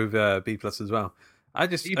 I'm going to go with B+ as well.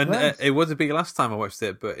 It was a B last time I watched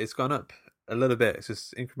it, but it's gone up a little bit. It's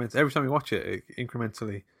just incremental. Every time you watch it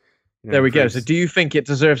incrementally. There we go. So, do you think it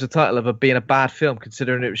deserves the title of being a bad film,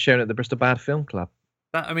 considering it was shown at the Bristol Bad Film Club?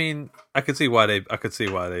 I could see why they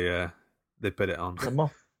put it on.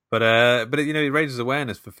 But it raises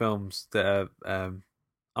awareness for films that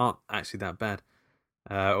aren't actually that bad,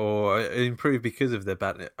 or improve because of their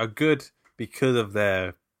are good because of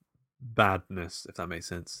their badness, if that makes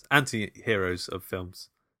sense. Anti-heroes of films,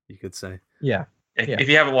 you could say. Yeah. If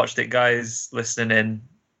you haven't watched it, guys listening in,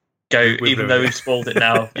 even though we've spoiled it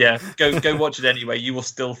now. Yeah, go watch it anyway. You will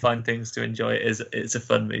still find things to enjoy. It's a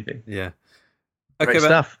fun movie. Yeah. Okay, great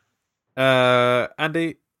stuff.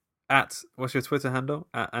 Andy, what's your Twitter handle?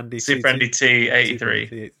 At Andy Super Andy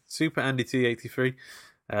T83. Super Andy T83.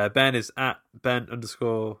 Ben is at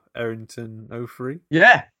Ben_Errington03.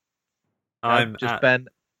 Yeah. I'm just at Ben.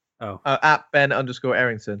 Oh. At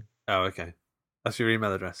Ben_Errington. Oh, okay. That's your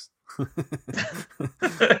email address.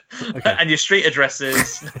 Okay. And your street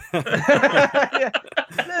addresses. Yeah.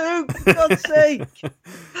 No, for God's sake.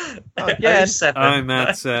 Again. I'm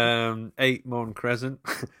at 8 Morn Crescent.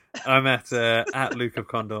 I'm at Luke of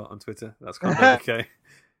Condor on Twitter. That's Condor, okay.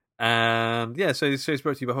 And yeah, so it's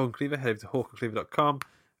brought to you by Hawk and Cleaver. Head over to hawkandcleaver.com.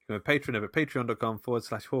 You Become a patron over at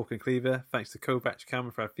patreon.com/Hawk and Cleaver. Thanks to Kovac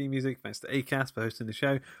Cameron for our theme music. Thanks to Acast for hosting the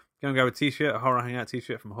show. Go and grab a t-shirt, a Horror Hangout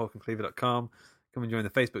t-shirt from hawkandcleaver.com. Come and join the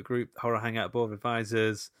Facebook group, Horror Hangout Board of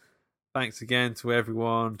Advisors. Thanks again to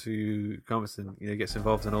everyone who comments and gets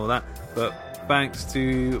involved in all that. But thanks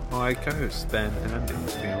to my co-hosts Ben and Andy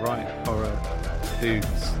for being right horror dudes.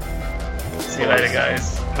 See you later,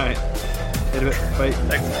 guys. All right. In a bit. Bye.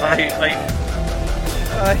 Thanks. Bye.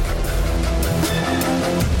 Bye.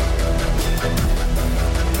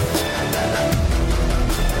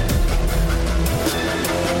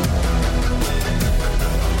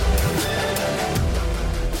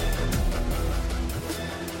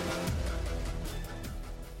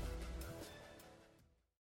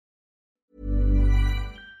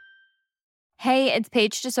 Hey, it's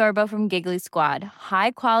Paige DeSorbo from Giggly Squad.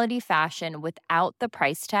 High quality fashion without the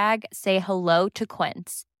price tag. Say hello to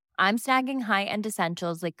Quince. I'm snagging high-end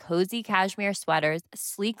essentials like cozy cashmere sweaters,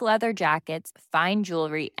 sleek leather jackets, fine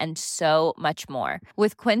jewelry, and so much more.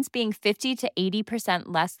 With Quince being 50 to 80%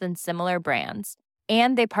 less than similar brands.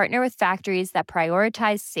 And they partner with factories that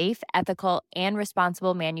prioritize safe, ethical, and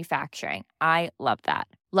responsible manufacturing. I love that.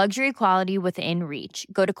 Luxury quality within reach.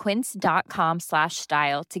 Go to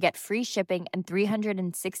quince.com/style to get free shipping and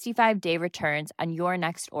 365-day returns on your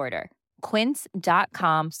next order.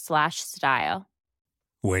 Quince.com/style.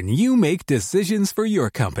 When you make decisions for your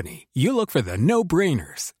company, you look for the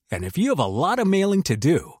no-brainers. And if you have a lot of mailing to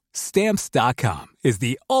do, Stamps.com is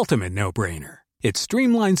the ultimate no-brainer. It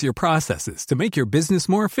streamlines your processes to make your business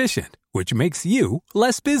more efficient, which makes you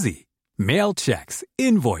less busy. Mail checks,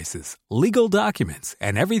 invoices, legal documents,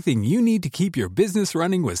 and everything you need to keep your business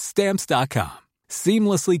running with Stamps.com.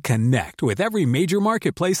 Seamlessly connect with every major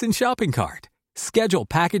marketplace and shopping cart. Schedule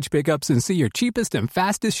package pickups and see your cheapest and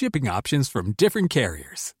fastest shipping options from different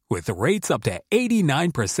carriers. With rates up to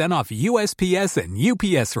 89% off USPS and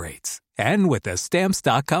UPS rates. And with the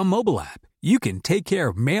Stamps.com mobile app, you can take care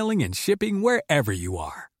of mailing and shipping wherever you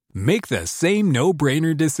are. Make the same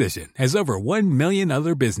no-brainer decision as over 1 million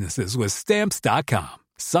other businesses with Stamps.com.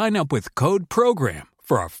 Sign up with code PROGRAM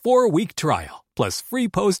for a 4-week trial, plus free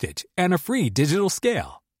postage and a free digital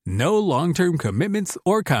scale. No long-term commitments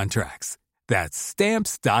or contracts. That's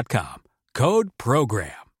Stamps.com. Code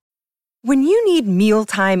PROGRAM. When you need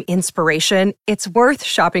mealtime inspiration, it's worth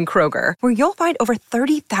shopping Kroger, where you'll find over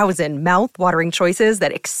 30,000 mouth-watering choices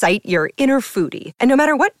that excite your inner foodie. And no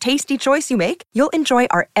matter what tasty choice you make, you'll enjoy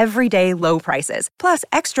our everyday low prices, plus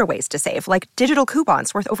extra ways to save, like digital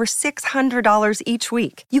coupons worth over $600 each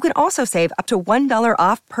week. You can also save up to $1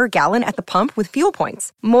 off per gallon at the pump with fuel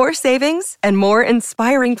points. More savings and more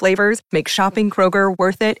inspiring flavors make shopping Kroger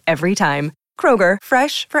worth it every time. Kroger,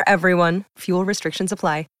 fresh for everyone. Fuel restrictions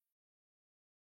apply.